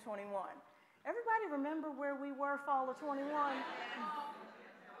of 2021. Everybody remember where we were fall of 21?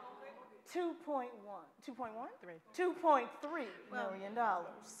 2.1. 2.1? $2.3 million.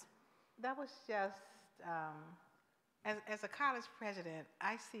 That was just, as a college president,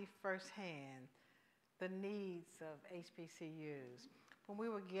 I see firsthand the needs of HBCUs. When we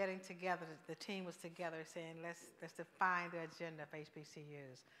were getting together, the team was together saying, let's define the agenda of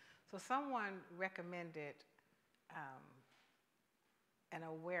HBCUs. So someone recommended an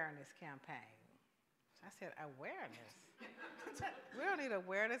awareness campaign. So I said, awareness? We don't need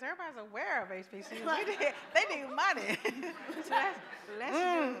awareness. Everybody's aware of HBCUs. They need money. So let's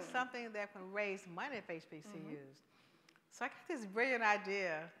do something that can raise money for HBCUs. So I got this brilliant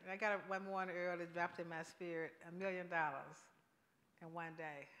idea. I got it one morning early, dropped in my spirit, $1 million in one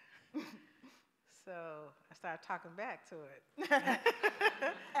day. So I started talking back to it.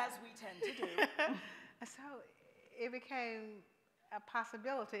 As we tend to do. And so it became a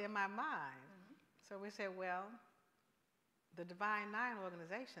possibility in my mind. So we said, well, the Divine Nine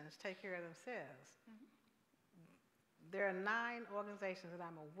organizations take care of themselves. There are 9 organizations that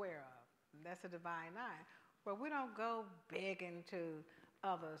I'm aware of. And that's the Divine Nine. But we don't go begging to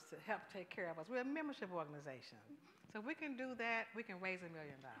others to help take care of us. We're a membership organization. So if we can do that, we can raise $1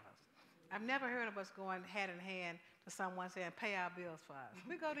 million. I've never heard of us going hand in hand to someone saying, pay our bills for us.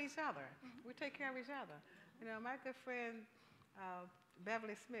 We go to each other. We take care of each other. You know, my good friend,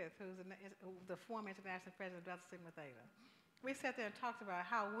 Beverly Smith, who's the former international president of Delta Sigma Theta, we sat there and talked about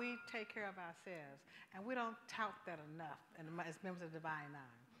how we take care of ourselves, and we don't tout that enough as members of the Divine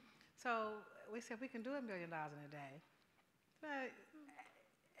Nine. So we said we can do $1 million in a day,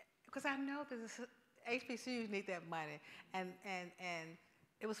 because I know that HBCUs need that money, and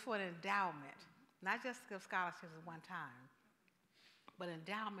it was for an endowment, not just to give scholarships at one time, but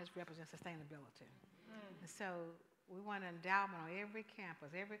endowments represent sustainability. And so we want an endowment on every campus,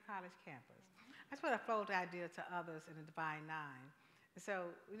 every college campus. That's what I floated the idea to others in the Divine Nine. And so,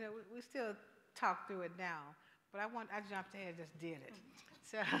 you know, we still talk through it now, but I jumped ahead and just did it.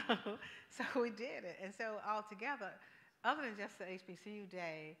 So we did it. And so all together, other than just the HBCU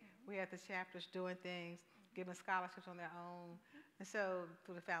day, we had the chapters doing things, giving scholarships on their own, and so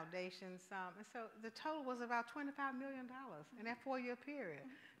through the foundation some. And so the total was about $25 million in that 4-year period.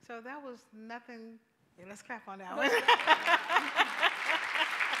 So that was nothing. Yeah, let's clap on that one.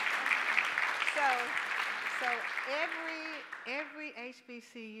 So every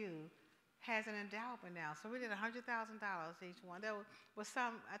HBCU has an endowment now. So we did $100,000 each one. There was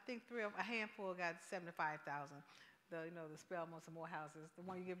some, I think a handful got $75,000. The Spelman, some more houses, the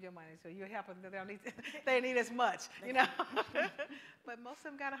one you give your money, so you're helping them. They need as much, you know. But most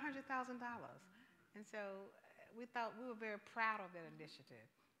of them got $100,000. And so we thought we were very proud of that initiative.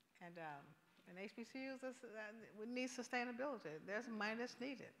 And And HBCUs, we need sustainability. There's money that's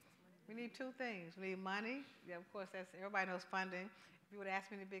needed. We need two things. We need money. Yeah, of course, everybody knows funding. If you would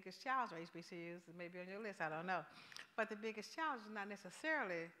ask me the biggest challenge for HBCUs, it may be on your list, I don't know. But the biggest challenge is not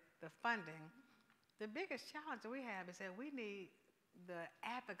necessarily the funding. The biggest challenge that we have is that we need the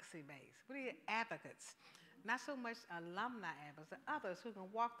advocacy base. We need advocates. Not so much alumni advocates, but others who can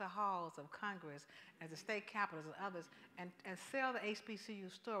walk the halls of Congress and the state capitals and others and sell the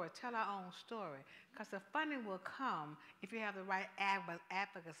HBCU story, tell our own story. Because the funding will come if you have the right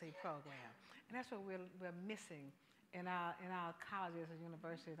advocacy program. And that's what we're missing in our colleges and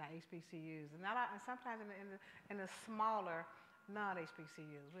universities, our HBCUs. And sometimes in the smaller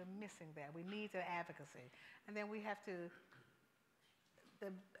non-HBCUs, we're missing that. We need the advocacy. And then we have to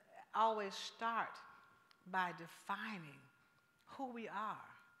always start by defining who we are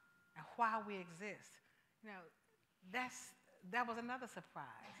and why we exist. You know, that was another surprise,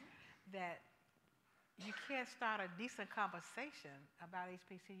 that you can't start a decent conversation about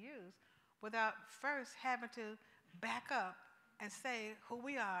HBCUs without first having to back up and say who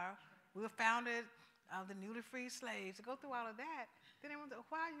we are. We were founded of the newly freed slaves. To go through all of that, then everyone said,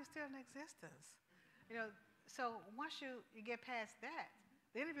 why are you still in existence? You know, so once you get past that,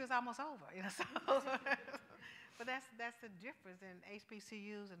 the interview is almost over, you know. So but that's the difference in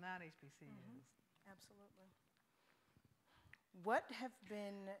HBCUs and non-HBCUs. Absolutely. What have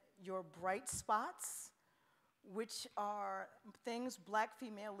been your bright spots, which are things Black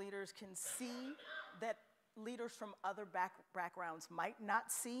female leaders can see that leaders from other backgrounds might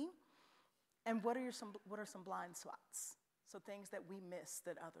not see? And what are some blind spots? So things that we miss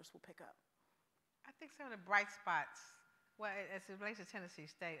that others will pick up. I think some of the bright spots, well, as it relates to Tennessee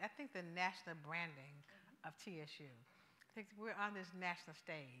State, I think the national branding of TSU. I think we're on this national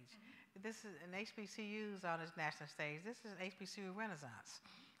stage. This is an HBCU's on this national stage. This is an HBCU renaissance.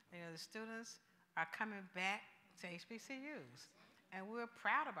 You know, the students are coming back to HBCUs, and we're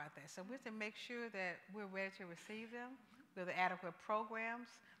proud about that. So we have to make sure that we're ready to receive them with the adequate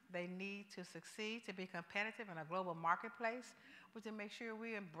programs they need to succeed, to be competitive in a global marketplace. We have to make sure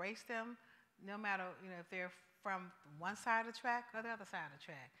we embrace them, no matter, you know, if they're from one side of the track or the other side of the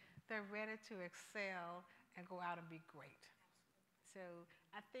track. They're ready to excel and go out and be great. So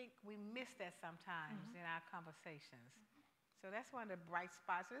I think we miss that sometimes in our conversations. So that's one of the bright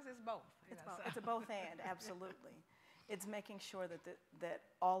spots. This is both. It's a both and, absolutely. It's making sure that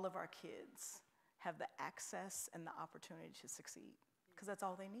all of our kids have the access and the opportunity to succeed, because that's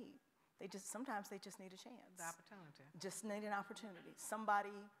all they need. Sometimes they just need a chance. The opportunity. Just need an opportunity.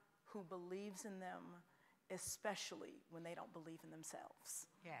 Somebody who believes in them, especially when they don't believe in themselves.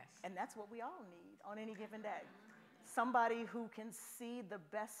 Yes. And that's what we all need on any given day. Somebody who can see the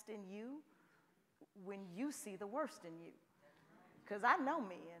best in you when you see the worst in you. Because I know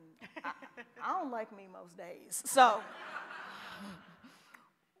me, and I don't like me most days. So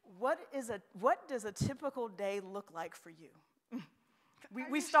what does a typical day look like for you?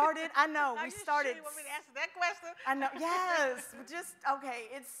 We started, I know, we started. Sure you want me to answer that question? I know, yes, okay,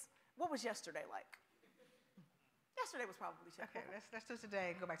 what was yesterday like? Yesterday was probably typical. Okay, let's do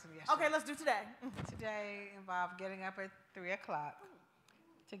today and go back to the yesterday. Okay, let's do today. Today involved getting up at 3 o'clock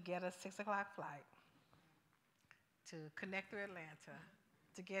to get a 6 o'clock flight to connect through Atlanta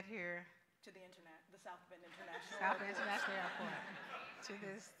to get here to the South Bend International South Bend International Airport to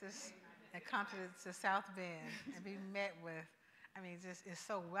this and come to South Bend and be met with, I mean, just it's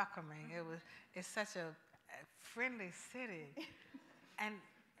so welcoming. It's such a friendly city, and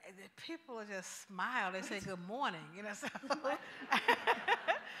the people just smile. They say good morning, you know. So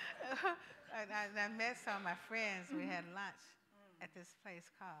I met some of my friends. We had lunch at this place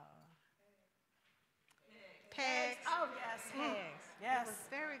called Pegs. Oh yes, Pegs. Yes, it was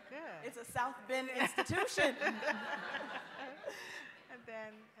very good. It's a South Bend institution.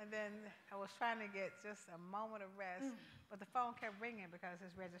 And then I was trying to get just a moment of rest, but the phone kept ringing because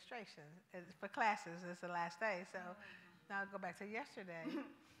it's registration. For classes, it's the last day. So now I'll go back to yesterday.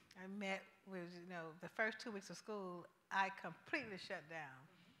 I met with, the first 2 weeks of school, I completely shut down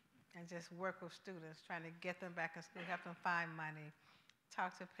and just work with students, trying to get them back in school, help them find money,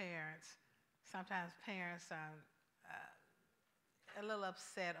 talk to parents. Sometimes parents are a little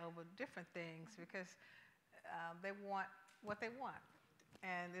upset over different things because they want what they want.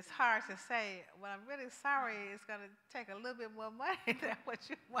 And it's hard to say, well, I'm really sorry, it's going to take a little bit more money than what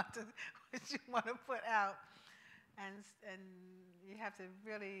you want to put out. And you have to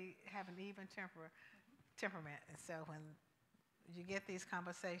really have an even temperament. And so when you get these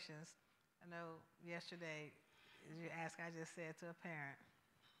conversations, I know yesterday, as you asked, I just said to a parent,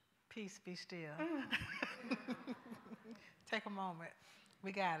 peace, be still. Take a moment.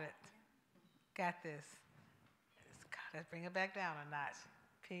 We got it. got this. Let's bring it back down a notch.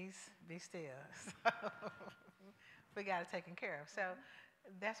 Peace, be still. So we got it taken care of. So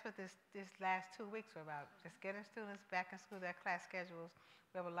that's what this last 2 weeks were about. Just getting students back in school, their class schedules.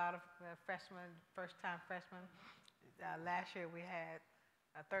 We have a lot of freshmen, first-time freshmen. Last year we had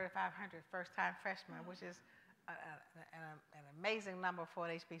 3,500 first-time freshmen, which is an amazing number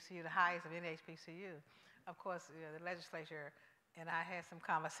for an HBCU, the highest of any HBCU. Of course, the legislature and I had some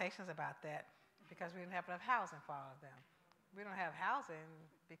conversations about that because we didn't have enough housing for all of them. We don't have housing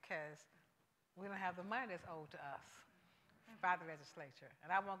because we don't have the money that's owed to us by the legislature.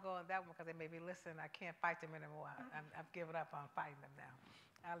 And I won't go on that one because they may be listening. I can't fight them anymore. I've given up on fighting them now.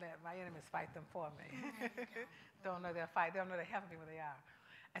 I'll let my enemies fight them for me. Don't know they'll fight. They don't know they're helping me when they are.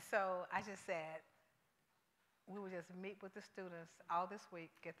 And so I just said, we would just meet with the students all this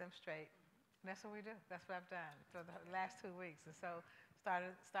week, get them straight. And that's what we do. That's what I've done for the last 2 weeks. And so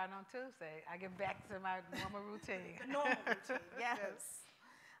starting on Tuesday, I get back to my normal routine. The normal routine, yes.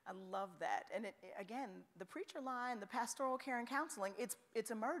 I love that. And again, the preacher line, the pastoral care and counseling, it's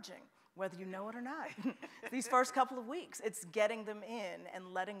emerging, whether you know it or not. These first couple of weeks, it's getting them in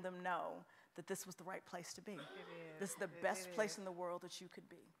and letting them know that this was the right place to be. This is the best place in the world that you could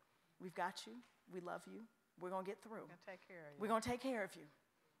be. We've got you. We love you. We're going to get through. We're going to take care of you. We're going to take care of you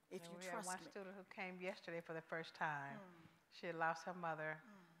if you we trust had one me. student who came yesterday for the first time. She had lost her mother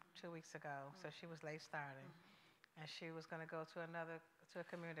 2 weeks ago, so she was late starting. And she was going to go to a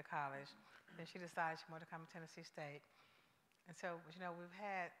community college. Then she decided she wanted to come to Tennessee State. And so,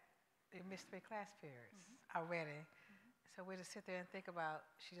 we missed 3 class periods already. So we just sit there and think about,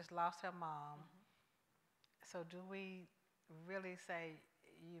 she just lost her mom. So do we really say,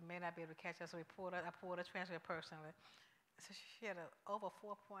 you may not be able to catch us? So I pulled a transcript personally. So she had an over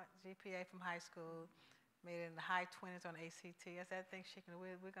 4-point GPA from high school, made it in the high 20s on ACT. I said, I think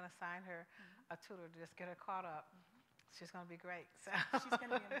we're going to assign her a tutor to just get her caught up. She's going to be great. So. She's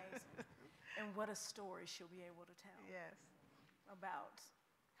going to be amazing. And what a story she'll be able to tell. Yes. About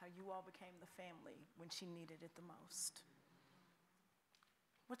how you all became the family when she needed it the most.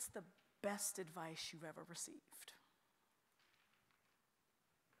 What's the best advice you've ever received?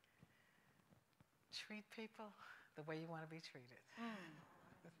 Treat people the way you want to be treated.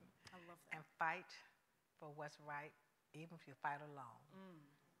 I love that. And fight for what's right, even if you fight alone.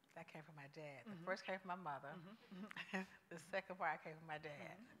 That came from my dad. The first came from my mother. The second part came from my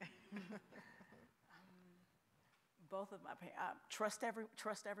dad. Both of my parents.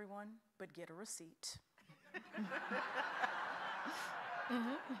 Trust everyone, but get a receipt.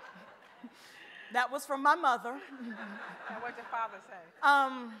 That was from my mother. And what'd your father say?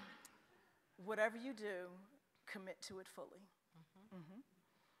 Whatever you do, commit to it fully.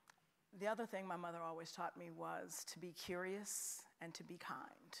 The other thing my mother always taught me was to be curious and to be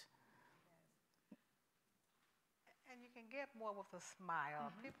kind. And you can get more with a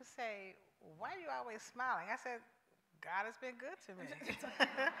smile. People say, why are you always smiling? I said, God has been good to me.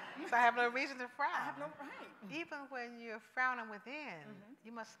 So I have no reason to frown. I have no right. Even when you're frowning within,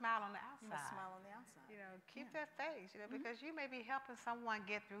 you must smile on the outside. You must smile on the outside. Keep that face, because you may be helping someone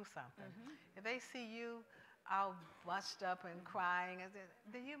get through something. If they see you all bust up and crying,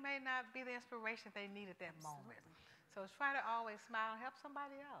 then you may not be the inspiration they need at that moment. So try to always smile and help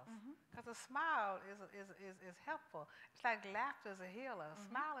somebody else. Because a smile is helpful. It's like laughter is a healer. A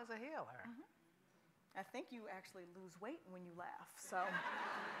smile is a healer. I think you actually lose weight when you laugh. So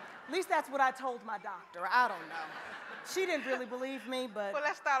at least that's what I told my doctor. I don't know. She didn't really believe me, but Well,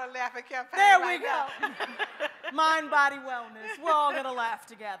 let's start a laughing campaign. there we go. Mind, body, wellness. We're all going to laugh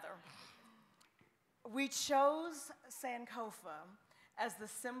together. We chose Sankofa as the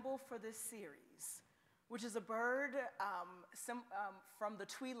symbol for this series, which is a bird from the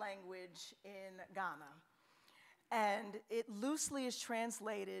Twi language in Ghana. And it loosely is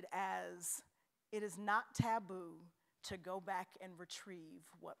translated as, it is not taboo to go back and retrieve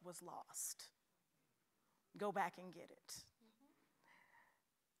what was lost. Go back and get it.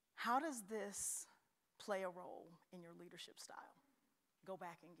 How does this play a role in your leadership style? Go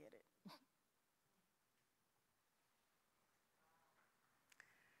back and get it.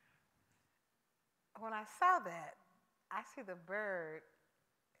 When I saw that, I see the bird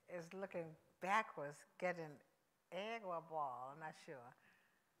is looking backwards, getting egg or a ball, I'm not sure.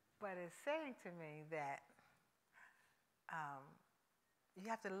 But it's saying to me that you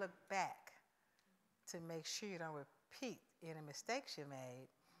have to look back to make sure you don't repeat any mistakes you made,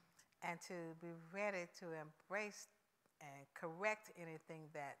 and to be ready to embrace and correct anything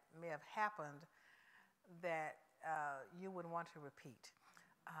that may have happened that you wouldn't want to repeat.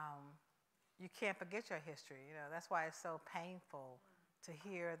 You can't forget your history. That's why it's so painful to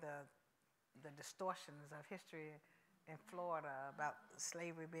hear the the distortions of history in Florida about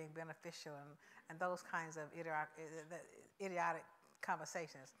slavery being beneficial and those kinds of idiotic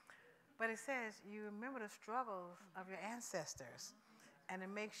conversations. But it says you remember the struggles of your ancestors, and to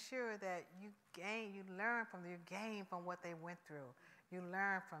make sure that you learn from what they went through. You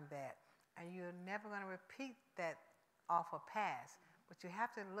learn from that, and you're never going to repeat that awful past. But you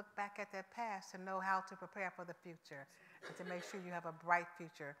have to look back at that past to know how to prepare for the future and to make sure you have a bright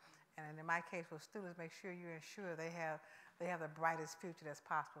future. And in my case with students, make sure you ensure they have the brightest future that's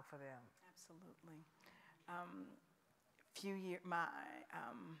possible for them. Absolutely.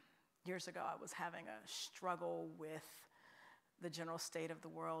 Years ago, I was having a struggle with the general state of the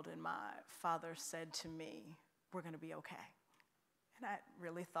world, and my father said to me, "We're going to be okay." And I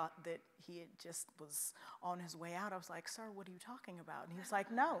really thought that he had just was on his way out. I was like, "Sir, what are you talking about?" And he was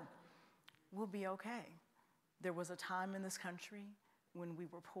like, "No, we'll be okay. There was a time in this country when we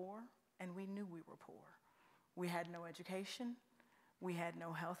were poor, and we knew we were poor. We had no education, we had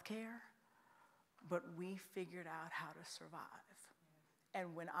no health care, but we figured out how to survive.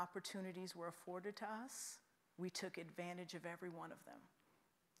 And when opportunities were afforded to us, we took advantage of every one of them.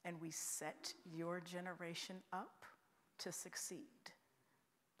 And we set your generation up to succeed.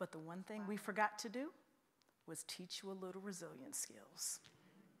 But the one thing we forgot to do was teach you a little resilience skills.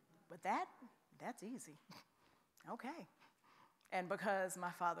 But that's easy." Okay. And because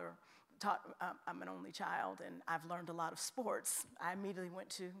my father taught, I'm an only child, and I've learned a lot of sports, I immediately went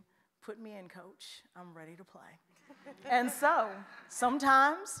to, "Put me in, coach. I'm ready to play." And so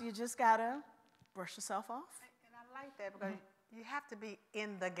sometimes you just gotta brush yourself off. And I like that because you have to be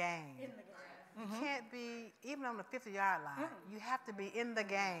in the game. You can't be, even on the 50-yard line, you have to be in the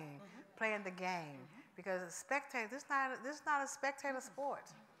game, playing the game. Because this is not a spectator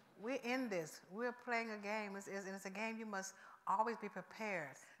sport. We're in this. We're playing a game. It's a game you must always be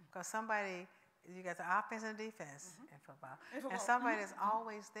prepared. Because you got the offense and the defense in football. And somebody that's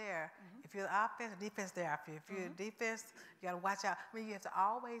always there. If you're the offense, the defense there after you. If you're the defense, you got to watch out. I mean, you have to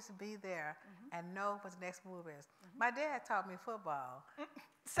always be there and know what the next move is. My dad taught me football.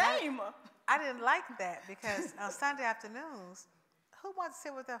 Same. I didn't like that because on Sunday afternoons, who wants to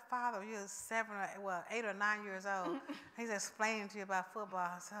sit with their father when you're 8 or 9 years old? He's explaining to you about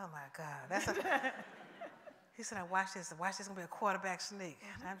football. I said, "Oh my God, He said, watch this gonna be a quarterback sneak."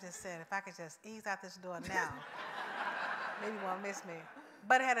 And I'm just saying, if I could just ease out this door now, maybe you won't miss me.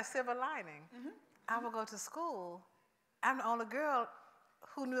 But it had a silver lining. I would go to school. I'm the only girl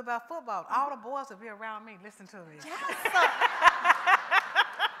who knew about football. All the boys would be around me, listen to me. Yes.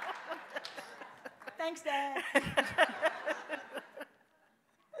 Thanks, Dad.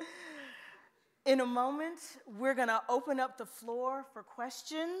 In a moment, we're gonna open up the floor for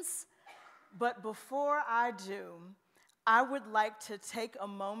questions. But before I do, I would like to take a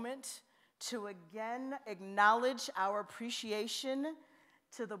moment to again acknowledge our appreciation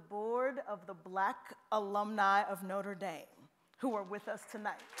to the board of the Black Alumni of Notre Dame, who are with us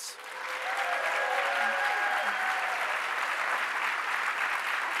tonight.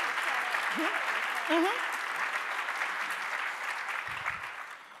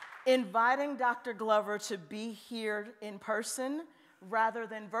 Inviting Dr. Glover to be here in person rather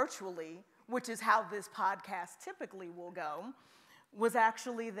than virtually, which is how this podcast typically will go, was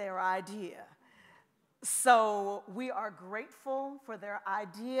actually their idea. So we are grateful for their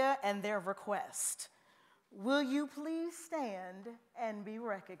idea and their request. Will you please stand and be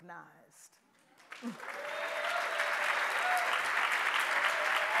recognized?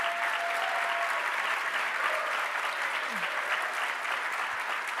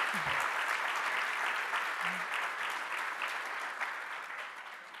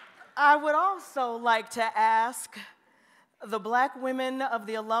 I would also like to ask the Black women of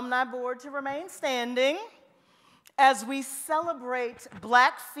the Alumni Board to remain standing as we celebrate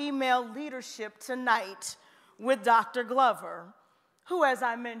Black female leadership tonight with Dr. Glover, who, as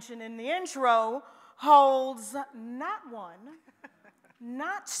I mentioned in the intro, holds not one,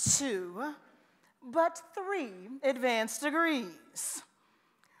 not two, but 3 advanced degrees.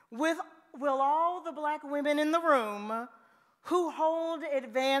 Will all the Black women in the room who hold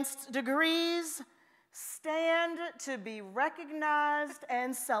advanced degrees stand to be recognized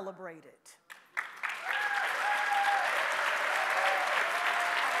and celebrated?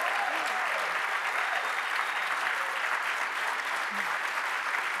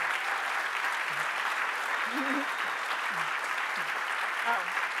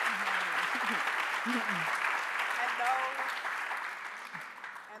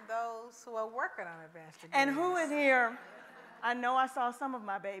 And those who are working on advanced degrees. And who in here, I know I saw some of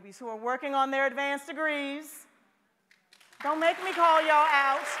my babies who are working on their advanced degrees. Don't make me call y'all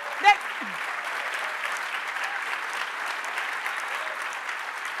out.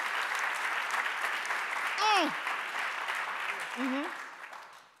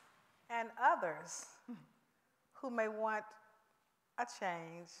 And others who may want a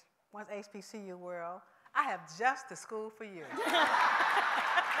change, want HBCU world, I have just the school for you.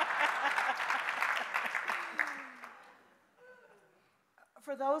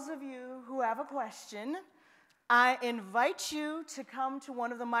 For those of you who have a question, I invite you to come to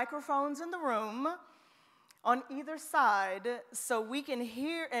one of the microphones in the room on either side so we can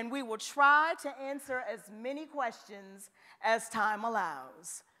hear, and we will try to answer as many questions as time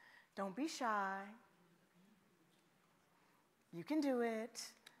allows. Don't be shy. You can do it.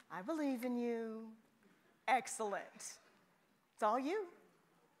 I believe in you. Excellent. It's all you.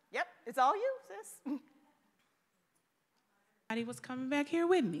 Yep, it's all you, sis. He was coming back here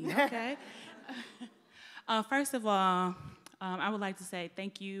with me, okay? First of all, I would like to say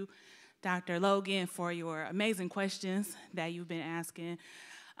thank you, Dr. Logan, for your amazing questions that you've been asking.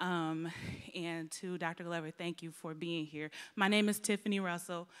 And to Dr. Glover, thank you for being here. My name is Tiffany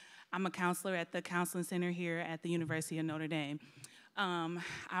Russell. I'm a counselor at the Counseling Center here at the University of Notre Dame.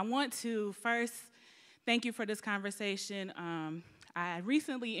 I want to first thank you for this conversation. I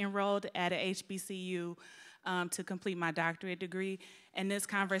recently enrolled at a HBCU to complete my doctorate degree. And this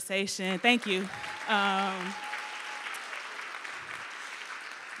conversation, thank you.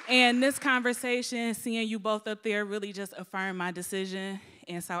 And this conversation, seeing you both up there really just affirmed my decision.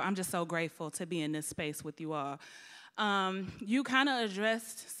 And so I'm just so grateful to be in this space with you all. You kind of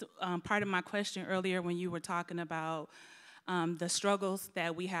addressed part of my question earlier when you were talking about the struggles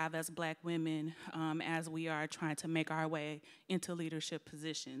that we have as Black women as we are trying to make our way into leadership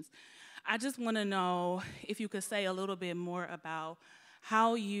positions. I just want to know if you could say a little bit more about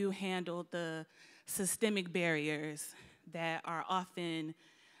how you handle the systemic barriers that are often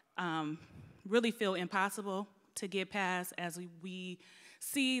really feel impossible to get past as we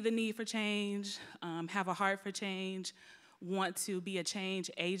see the need for change, have a heart for change, want to be a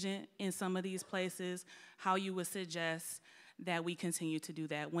change agent in some of these places, how you would suggest that we continue to do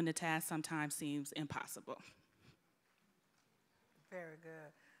that when the task sometimes seems impossible. Very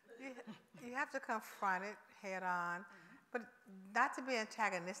good. You have to confront it head on, but not to be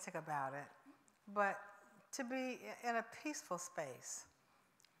antagonistic about it, but to be in a peaceful space.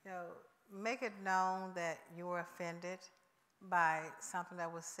 You know, make it known that you were offended by something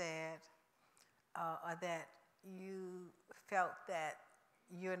that was said, or that you felt that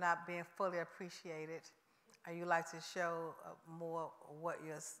you're not being fully appreciated, or you like to show more what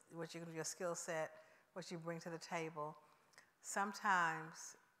your skill set, what you bring to the table.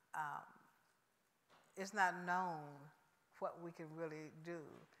 Sometimes it's not known what we can really do,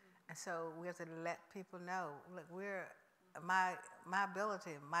 and so we have to let people know. Look, my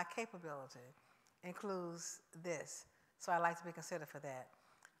ability, my capability includes this, so I like to be considered for that.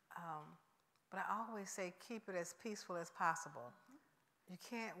 But I always say keep it as peaceful as possible. You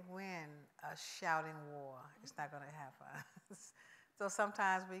can't win a shouting war. It's not going to happen. So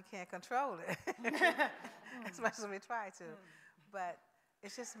sometimes we can't control it as much as we try to. But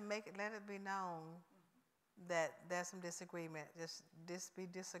it's just let it be known that there's some disagreement. Just be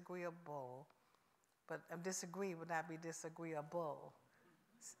disagreeable. But disagree would not be disagreeable.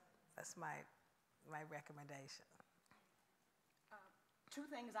 That's my recommendation. Two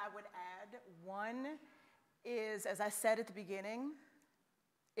things I would add. One is, as I said at the beginning,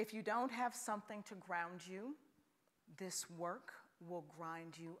 if you don't have something to ground you, this work will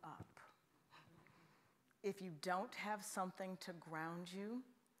grind you up. If you don't have something to ground you,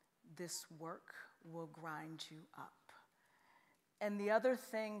 this work will grind you up. And the other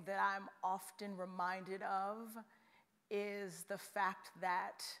thing that I'm often reminded of is the fact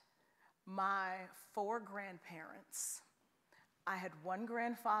that my 4 grandparents, I had one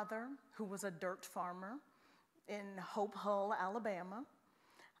grandfather who was a dirt farmer in Hope Hull, Alabama.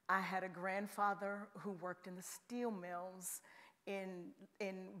 I had a grandfather who worked in the steel mills in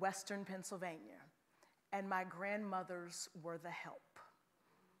western Pennsylvania. And my grandmothers were the help.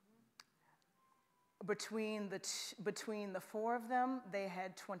 Between the 4 of them, they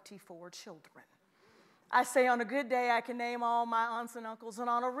had 24 children. I say on a good day, I can name all my aunts and uncles, and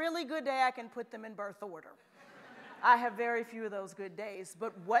on a really good day, I can put them in birth order. I have very few of those good days.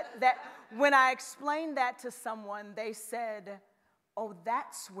 But when I explained that to someone, they said, oh,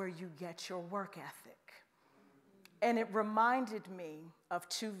 that's where you get your work ethic. And it reminded me of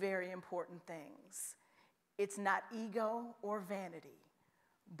 2 very important things. It's not ego or vanity,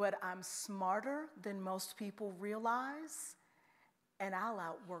 but I'm smarter than most people realize, and I'll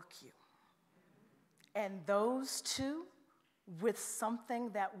outwork you. And those 2 with something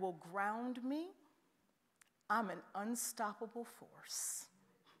that will ground me, I'm an unstoppable force.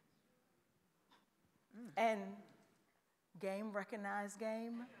 And game recognize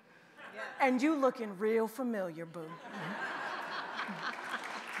game. Yeah. And you looking real familiar, boo.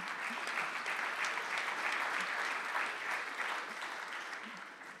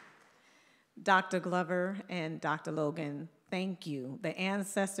 Dr. Glover and Dr. Logan, thank you. The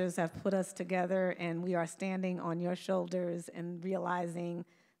ancestors have put us together, and we are standing on your shoulders and realizing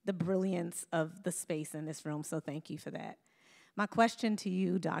the brilliance of the space in this room, so thank you for that. My question to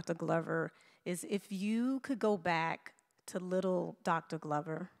you, Dr. Glover, is if you could go back to little Dr.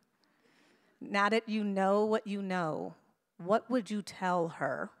 Glover, now that you know what you know, what would you tell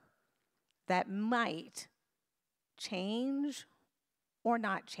her that might change or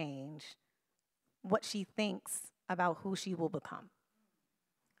not change what she thinks about who she will become?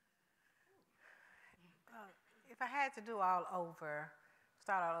 If I had to do all over,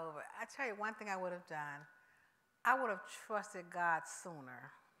 start all over, I tell you one thing I would have done. I would have trusted God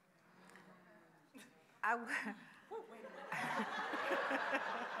sooner. I would.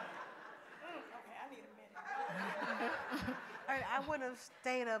 I wouldn't have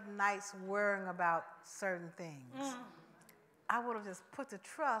stayed up nights worrying about certain things. I would have just put the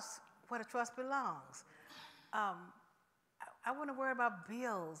trust where the trust belongs. I wouldn't worry about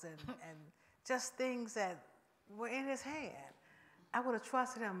bills and just things that were in his hand. I would have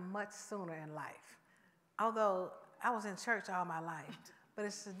trusted him much sooner in life. Although I was in church all my life, but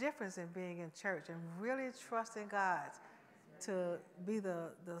it's the difference in being in church and really trusting God to be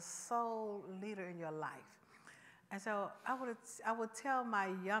the sole leader in your life. And so I would tell my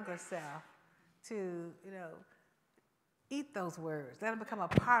younger self to, eat those words, let them become a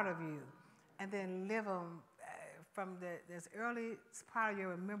part of you, and then live them from this early part of your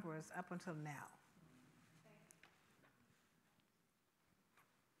remembrance up until now.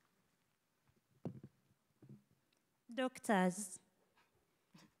 Doctors,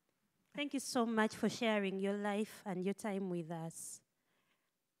 thank you so much for sharing your life and your time with us.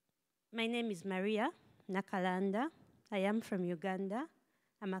 My name is Maria Nakalanda. I am from Uganda.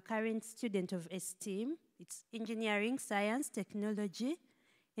 I'm a current student of STEAM. It's Engineering, Science, Technology,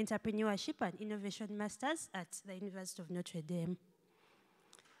 Entrepreneurship, and Innovation Masters at the University of Notre Dame.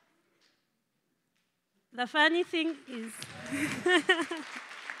 The funny thing is,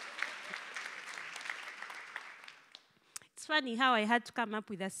 it's funny how I had to come up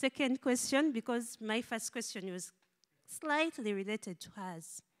with a second question because my first question was slightly related to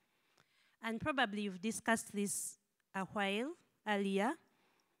hers. And probably you've discussed this a while earlier.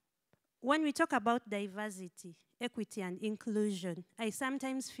 When we talk about diversity, equity, and inclusion, I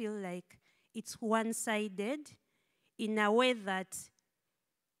sometimes feel like it's one-sided in a way that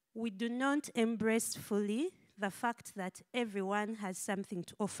we do not embrace fully the fact that everyone has something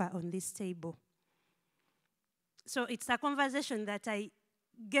to offer on this table. So it's a conversation that I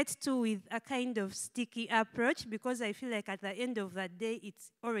get to with a kind of sticky approach because I feel like at the end of the day, it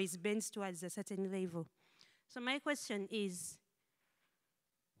always bends towards a certain level. So my question is,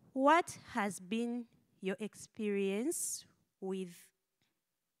 what has been your experience with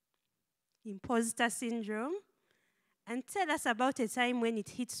imposter syndrome? And tell us about a time when it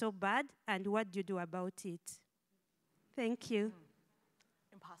hit so bad and what do you do about it? Thank you.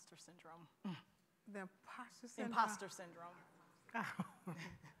 Imposter syndrome. The imposter syndrome? Imposter syndrome. Oh.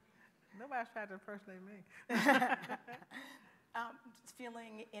 Nobody's tried to impersonate me.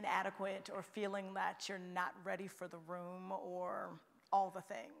 Feeling inadequate or feeling that you're not ready for the room or all the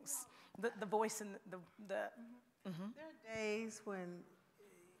things. The voice and the There are days when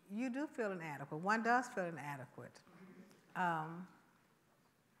you do feel inadequate. One does feel inadequate. I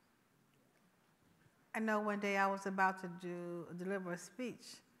know one day I was about to deliver a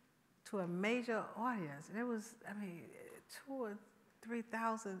speech to a major audience, and it was, 2,000 or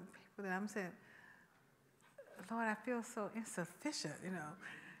 3,000 people that I'm saying, Lord, I feel so insufficient,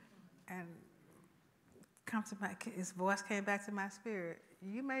 and his voice came back to my spirit.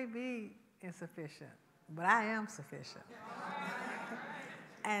 You may be insufficient, but I am sufficient.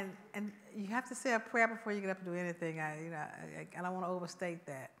 and you have to say a prayer before you get up and do anything. I don't want to overstate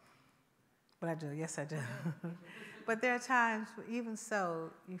that, but I do. Yes, I do. But there are times, even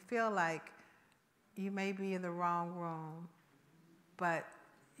so, you feel like you may be in the wrong room, but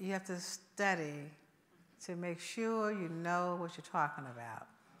you have to study to make sure you know what you're talking about,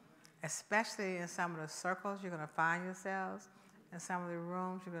 especially in some of the circles you're going to find yourselves, in some of the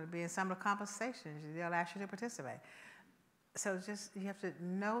rooms you're going to be in, some of the conversations they'll ask you to participate. So you have to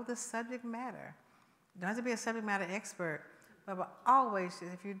know the subject matter. You don't have to be a subject matter expert, but always,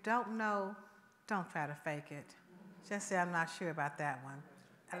 if you don't know, don't try to fake it. just say, I'm not sure about that one.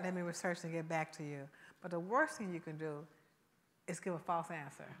 And let me research and get back to you. But the worst thing you can do is give a false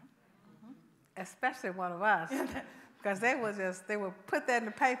answer, especially one of us, because they would put that in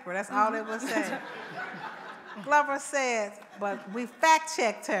the paper. That's all they would say. Glover said, but we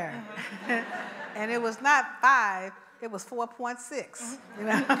fact-checked her. And it was not 5, it was 4.6. You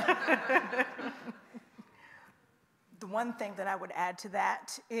know? The one thing that I would add to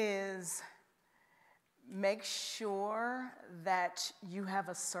that is make sure that you have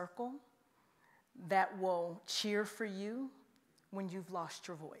a circle that will cheer for you when you've lost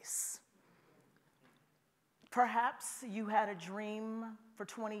your voice. Perhaps you had a dream for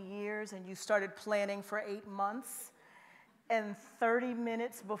 20 years and you started planning for 8 months, and 30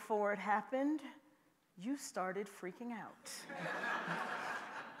 minutes before it happened, you started freaking out.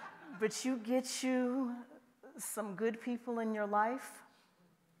 But you get you some good people in your life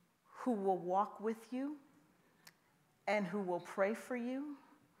who will walk with you and who will pray for you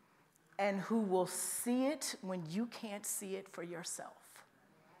and who will see it when you can't see it for yourself.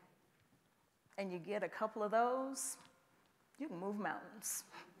 And you get a couple of those, you can move mountains.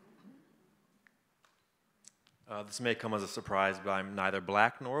 This may come as a surprise, but I'm neither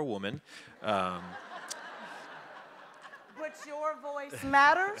black nor a woman. But your voice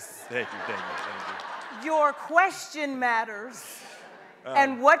matters. Thank you. Your question matters.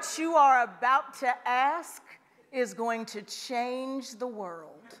 And what you are about to ask is going to change the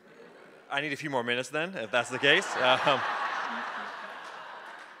world. I need a few more minutes then, if that's the case.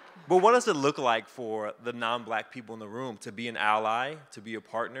 But what does it look like for the non-black people in the room to be an ally, to be a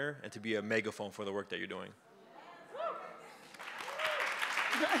partner, and to be a megaphone for the work that you're doing?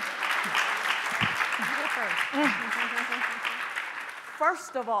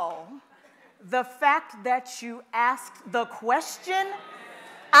 First of all, the fact that you asked the question,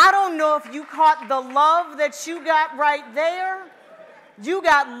 I don't know if you caught the love that you got right there. You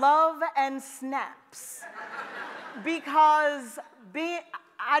got love and snaps. Because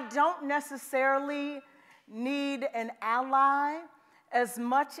I don't necessarily need an ally as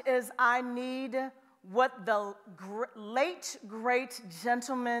much as I need what the late, great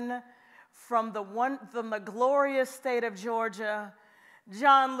gentleman from the glorious state of Georgia,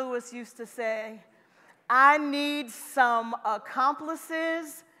 John Lewis, used to say. I need some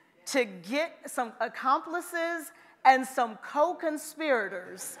accomplices to get some accomplices and some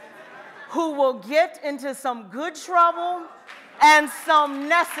co-conspirators who will get into some good trouble and some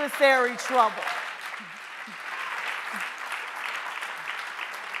necessary trouble.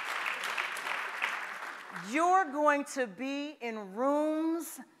 You're going to be in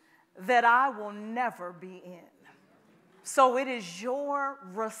rooms that I will never be in. So it is your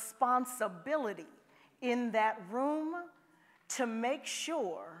responsibility in that room to make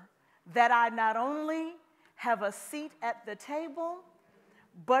sure that I not only have a seat at the table,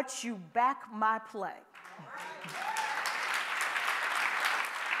 but you back my play.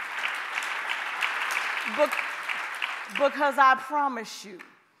 Because I promise you,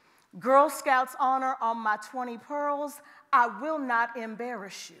 Girl Scouts honor on my 20 pearls, I will not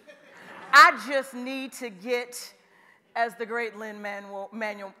embarrass you. I just need to get, as the great Lin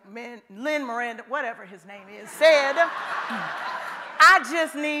Miranda, whatever his name is, said, I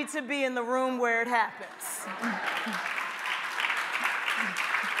just need to be in the room where it happens.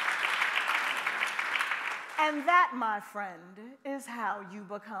 And that, my friend, is how you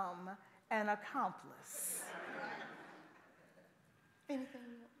become an accomplice. Anything?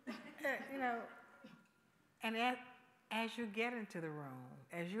 You know, and as you get into the room,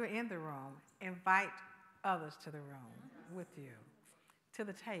 as you're in the room, invite others to the room with you, to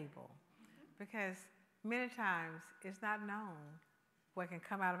the table, because many times it's not known what can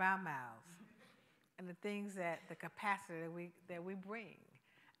come out of our mouths and the things the capacity that we bring.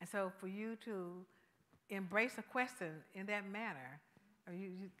 And so for you to embrace a question in that manner,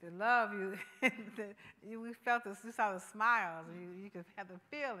 the love we felt this, you saw the smiles, you could have the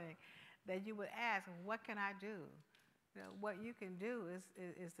feeling that you would ask, what can I do? You know, what you can do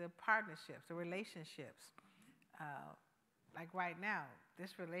is the partnerships, the relationships. Like right now,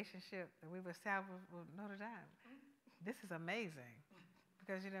 this relationship that we've established with Notre Dame, this is amazing.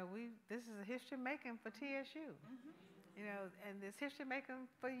 Because, you know, this is a history making for TSU. You know, and it's history making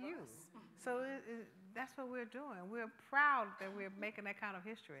for you. So that's what we're doing. We're proud that we're making that kind of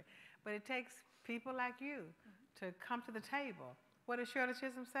history. But it takes people like you to come to the table. What does Shirley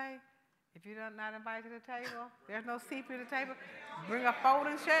Chisholm say? If you're not invited to the table, there's no seat at the table, bring a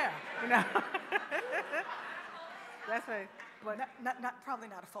folding chair, you know. That's right. But probably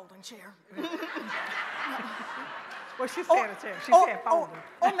not a folding chair. Well, she said a chair. She said folding.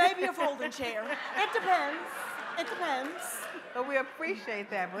 Or maybe a folding chair. It depends. It depends. But we appreciate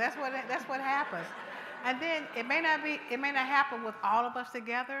that. But that's what happens. And then it may not happen with all of us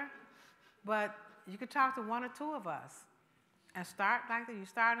together, but you could talk to one or two of us and start like that. You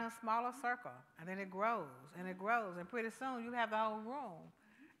start in a smaller circle, and then it grows, and it grows, and pretty soon you have the whole room.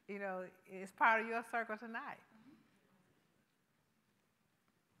 You know, it's part of your circle tonight.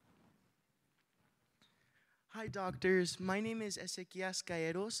 Hi, doctors. My name is Ezequias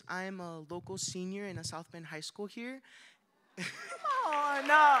Caeros. I am a local senior in a South Bend high school here. Come on,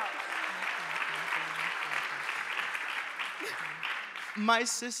 no. My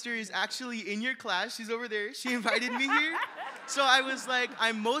sister is actually in your class. She's over there. She invited me here. So I was like,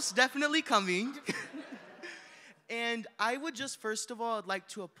 I'm most definitely coming. And I would just, first of all, like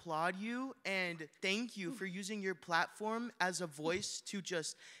to applaud you and thank you for using your platform as a voice to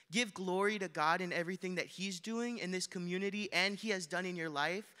just give glory to God in everything that He's doing in this community and He has done in your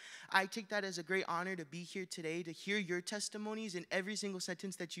life. I take that as a great honor to be here today, to hear your testimonies in every single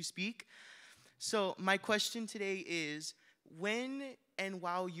sentence that you speak. So my question today is, when and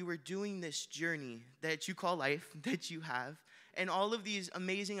while you were doing this journey that you call life, that you have, and all of these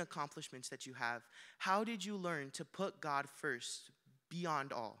amazing accomplishments that you have, how did you learn to put God first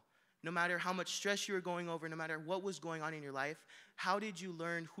beyond all? No matter how much stress you were going over, no matter what was going on in your life, how did you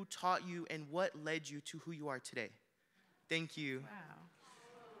learn, who taught you, and what led you to who you are today? Thank you. Wow.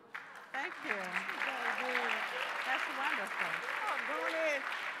 Thank you. That's wonderful. Oh, go ahead.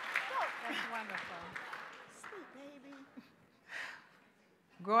 That's wonderful. Sweet baby.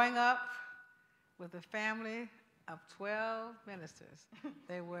 Growing up with a family of 12 ministers,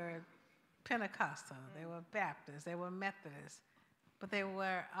 they were Pentecostal, they were Baptist, they were Methodist, but they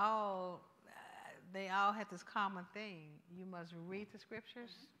all had this common thing. You must read the scriptures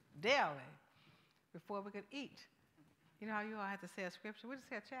daily before we could eat. You know how you all had to say a scripture? We just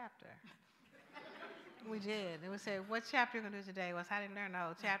say a chapter. We did. And we said, what chapter are you going to do today? Well, I didn't learn the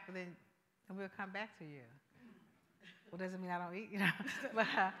whole chapter, then we'll come back to you. Well, doesn't mean I don't eat, you know. But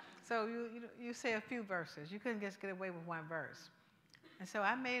so you say a few verses. You couldn't just get away with one verse. And so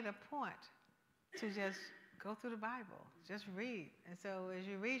I made a point to just go through the Bible, just read. And so as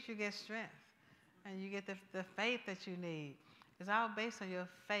you read, you get strength, and you get the faith that you need. It's all based on your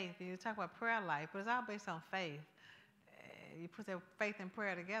faith. You talk about prayer life, but it's all based on faith. You put that faith and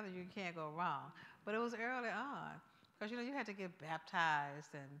prayer together, you can't go wrong. But it was early on, because you had to get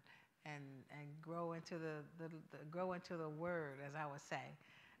baptized and grow into the word, as I would say.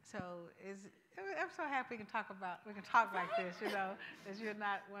 So I'm so happy we can talk like this, you know, that you're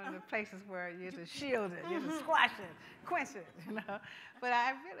not one of the places where you're to shield it, you're to squash it, quench it, you know. But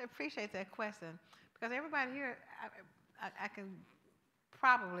I really appreciate that question, because everybody here, I can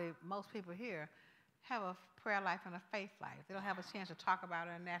probably, most people here have a prayer life and a faith life. They don't have a chance to talk about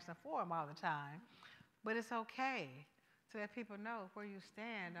it in a national forum all the time, but it's okay to let people know where you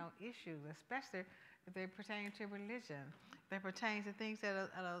stand on issues, especially if they pertain to religion, that pertains to things that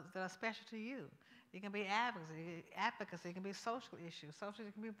are special to you. It can be advocacy, it can be social issues,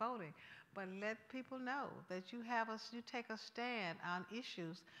 it can be voting. But let people know that you take a stand on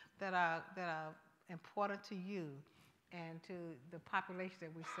issues that are important to you and to the population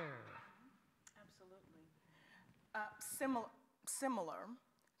that we serve. Absolutely. Similar.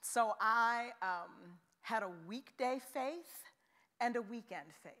 So I had a weekday faith and a weekend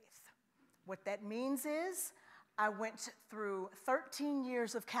faith. What that means is I went through 13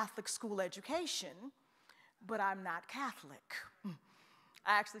 years of Catholic school education, but I'm not Catholic.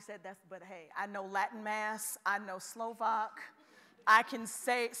 I actually said that, but hey, I know Latin Mass, I know Slovak, I can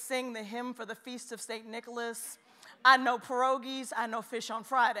sing the hymn for the Feast of St. Nicholas, I know pierogies, I know fish on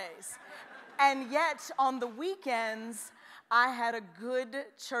Fridays. And yet, on the weekends, I had a good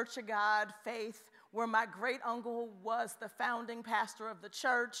Church of God faith where my great uncle was the founding pastor of the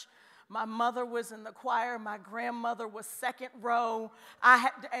church. My mother was in the choir. My grandmother was second row.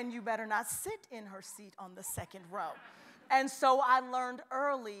 And you better not sit in her seat on the second row. And so I learned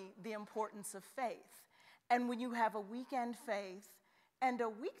early the importance of faith. And when you have a weekend faith and a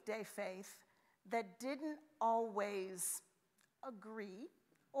weekday faith that didn't always agree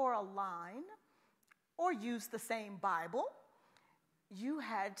or align or use the same Bible, you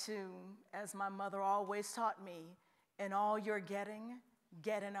had to, as my mother always taught me, in all you're getting,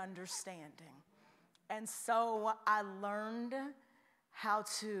 get an understanding. And so I learned how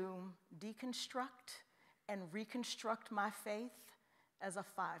to deconstruct and reconstruct my faith as a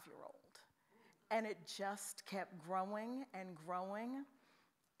 5-year-old. And it just kept growing and growing.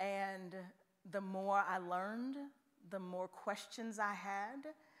 And the more I learned, the more questions I had.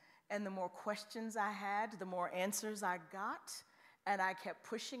 And the more questions I had, the more answers I got. And I kept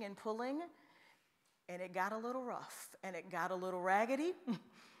pushing and pulling. and it got a little rough, and it got a little raggedy,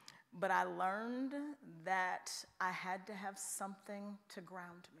 but I learned that I had to have something to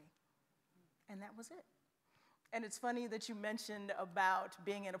ground me, and that was it. And it's funny that you mentioned about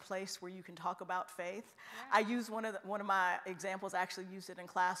being in a place where you can talk about faith. Yeah. I use one of my examples, I actually used it in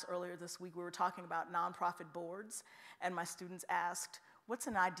class earlier this week. We were talking about nonprofit boards, and my students asked, what's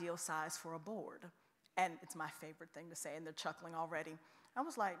an ideal size for a board? And it's my favorite thing to say, and they're chuckling already. I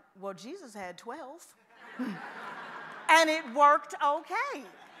was like, well, Jesus had 12. And it worked okay.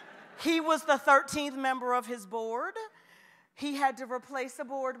 He was the 13th member of his board. He had to replace a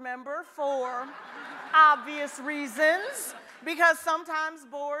board member for obvious reasons, because sometimes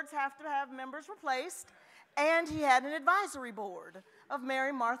boards have to have members replaced, and he had an advisory board of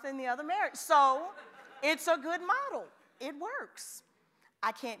Mary, Martha, and the other Mary. So it's a good model. It works.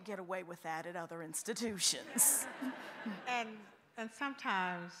 I can't get away with that at other institutions. And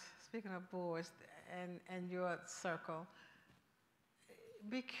sometimes, speaking of boards and your circle,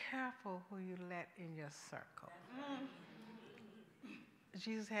 be careful who you let in your circle.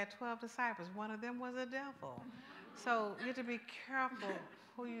 Jesus had 12 disciples. One of them was a devil. So you have to be careful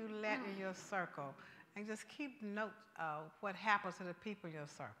who you let in your circle. And just keep note of what happens to the people in your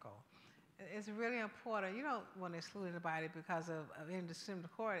circle. It's really important. You don't want to exclude anybody because of any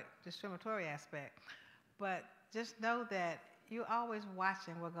discriminatory aspect. But just know that you're always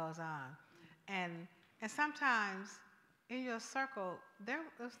watching what goes on. And sometimes in your circle,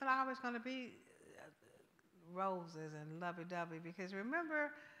 there's not always going to be roses and lovey-dovey, because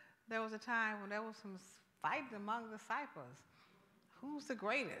remember, there was a time when there was some fighting among the disciples. Who's the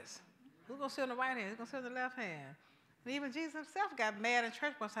greatest? Who's going to sit on the right hand? Who's going to sit on the left hand? And even Jesus himself got mad in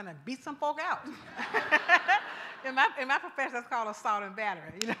church one time and beat some folk out. in my profession, that's called assault and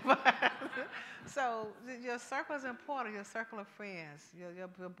battery. You know? So your circle is important. Your circle of friends, your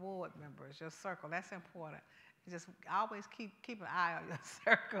board members, your circle, that's important. You just always keep an eye on your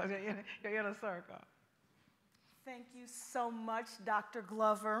circle, your inner circle. Thank you so much, Dr.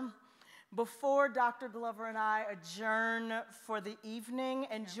 Glover. Before Dr. Glover and I adjourn for the evening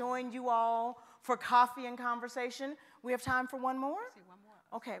and join you all for coffee and conversation, we have time for one more? One more.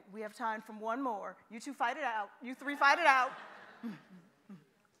 Okay, we have time for one more. You two fight it out. You three fight it out.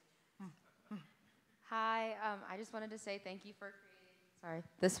 Hi, I just wanted to say thank you for creating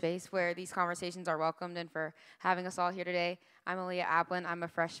the space where these conversations are welcomed and for having us all here today. I'm Aaliyah Aplin. I'm a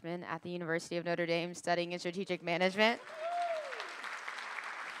freshman at the University of Notre Dame studying in strategic management.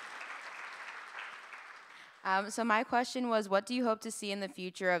 So my question was, what do you hope to see in the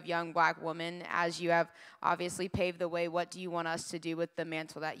future of young Black women as you have obviously paved the way? What do you want us to do with the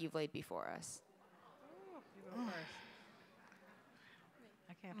mantle that you've laid before us? You go first.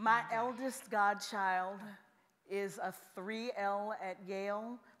 My eldest godchild is a 3L at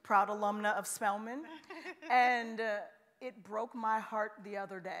Yale, proud alumna of Spelman. And it broke my heart the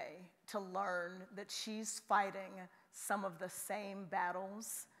other day to learn that she's fighting some of the same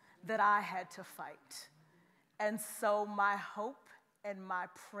battles that I had to fight. And so my hope and my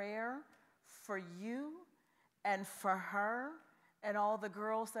prayer for you and for her and all the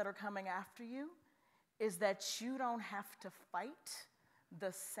girls that are coming after you is that you don't have to fight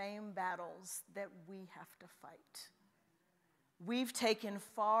the same battles that we have to fight. We've taken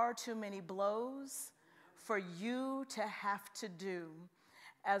far too many blows for you to have to do,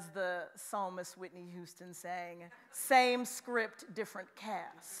 as the psalmist Whitney Houston sang, same script, different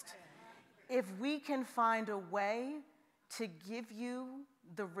cast. If we can find a way to give you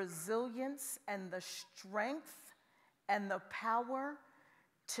the resilience and the strength and the power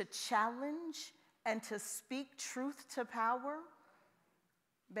to challenge and to speak truth to power,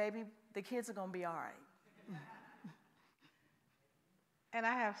 baby, the kids are gonna be all right. And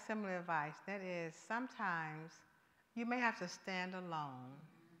I have similar advice. That is, sometimes you may have to stand alone,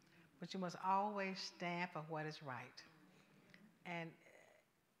 but you must always stand for what is right. And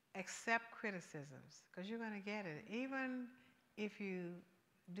accept criticisms, because you're going to get it. Even if you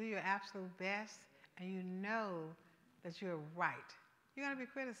do your absolute best and you know that you're right, you're going to be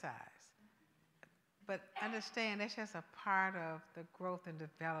criticized. But understand that's just a part of the growth and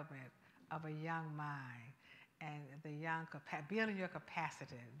development of a young mind and the young building your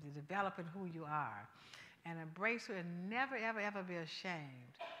capacity, developing who you are, and embrace it and never, ever, ever be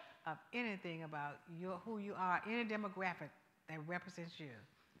ashamed of anything about who you are, any demographic that represents you.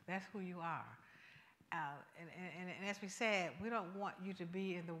 That's who you are. And as we said, we don't want you to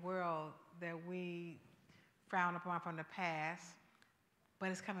be in the world that we frown upon from the past, but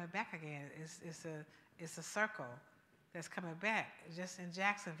it's coming back again. It's a circle that's coming back. Just in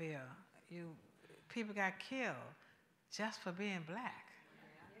Jacksonville, people got killed just for being Black.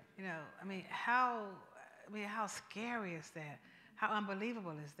 You know, how scary is that? How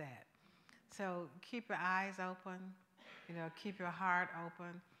unbelievable is that? So keep your eyes open, you know, keep your heart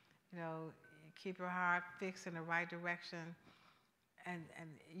open, you know, keep your heart fixed in the right direction, and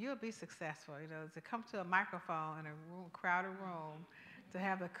you'll be successful. You know, to come to a microphone in a crowded room, to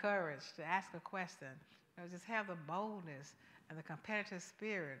have the courage to ask a question, you know, just have the boldness and the competitive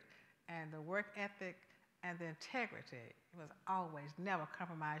spirit and the work ethic and the integrity. You must always, never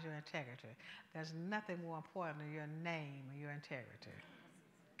compromise your integrity. There's nothing more important than your name and your integrity.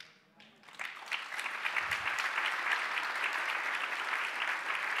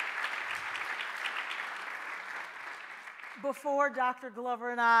 Before Dr. Glover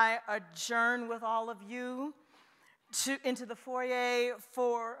and I adjourn with all of you into the foyer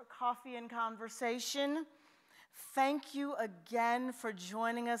for coffee and conversation, thank you again for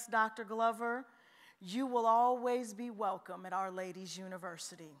joining us, Dr. Glover. You will always be welcome at Our Ladies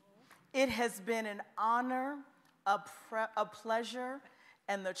University. It has been an honor, a pleasure,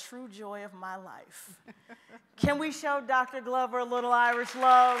 and the true joy of my life. Can we show Dr. Glover a little Irish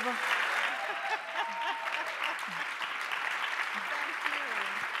love?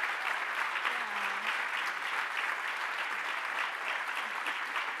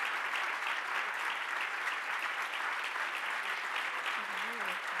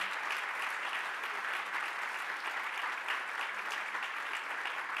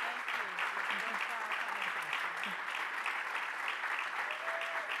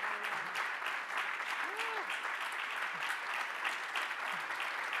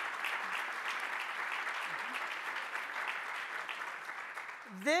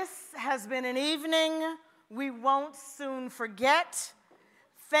 This has been an evening we won't soon forget.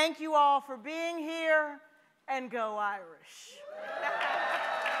 Thank you all for being here, and go Irish.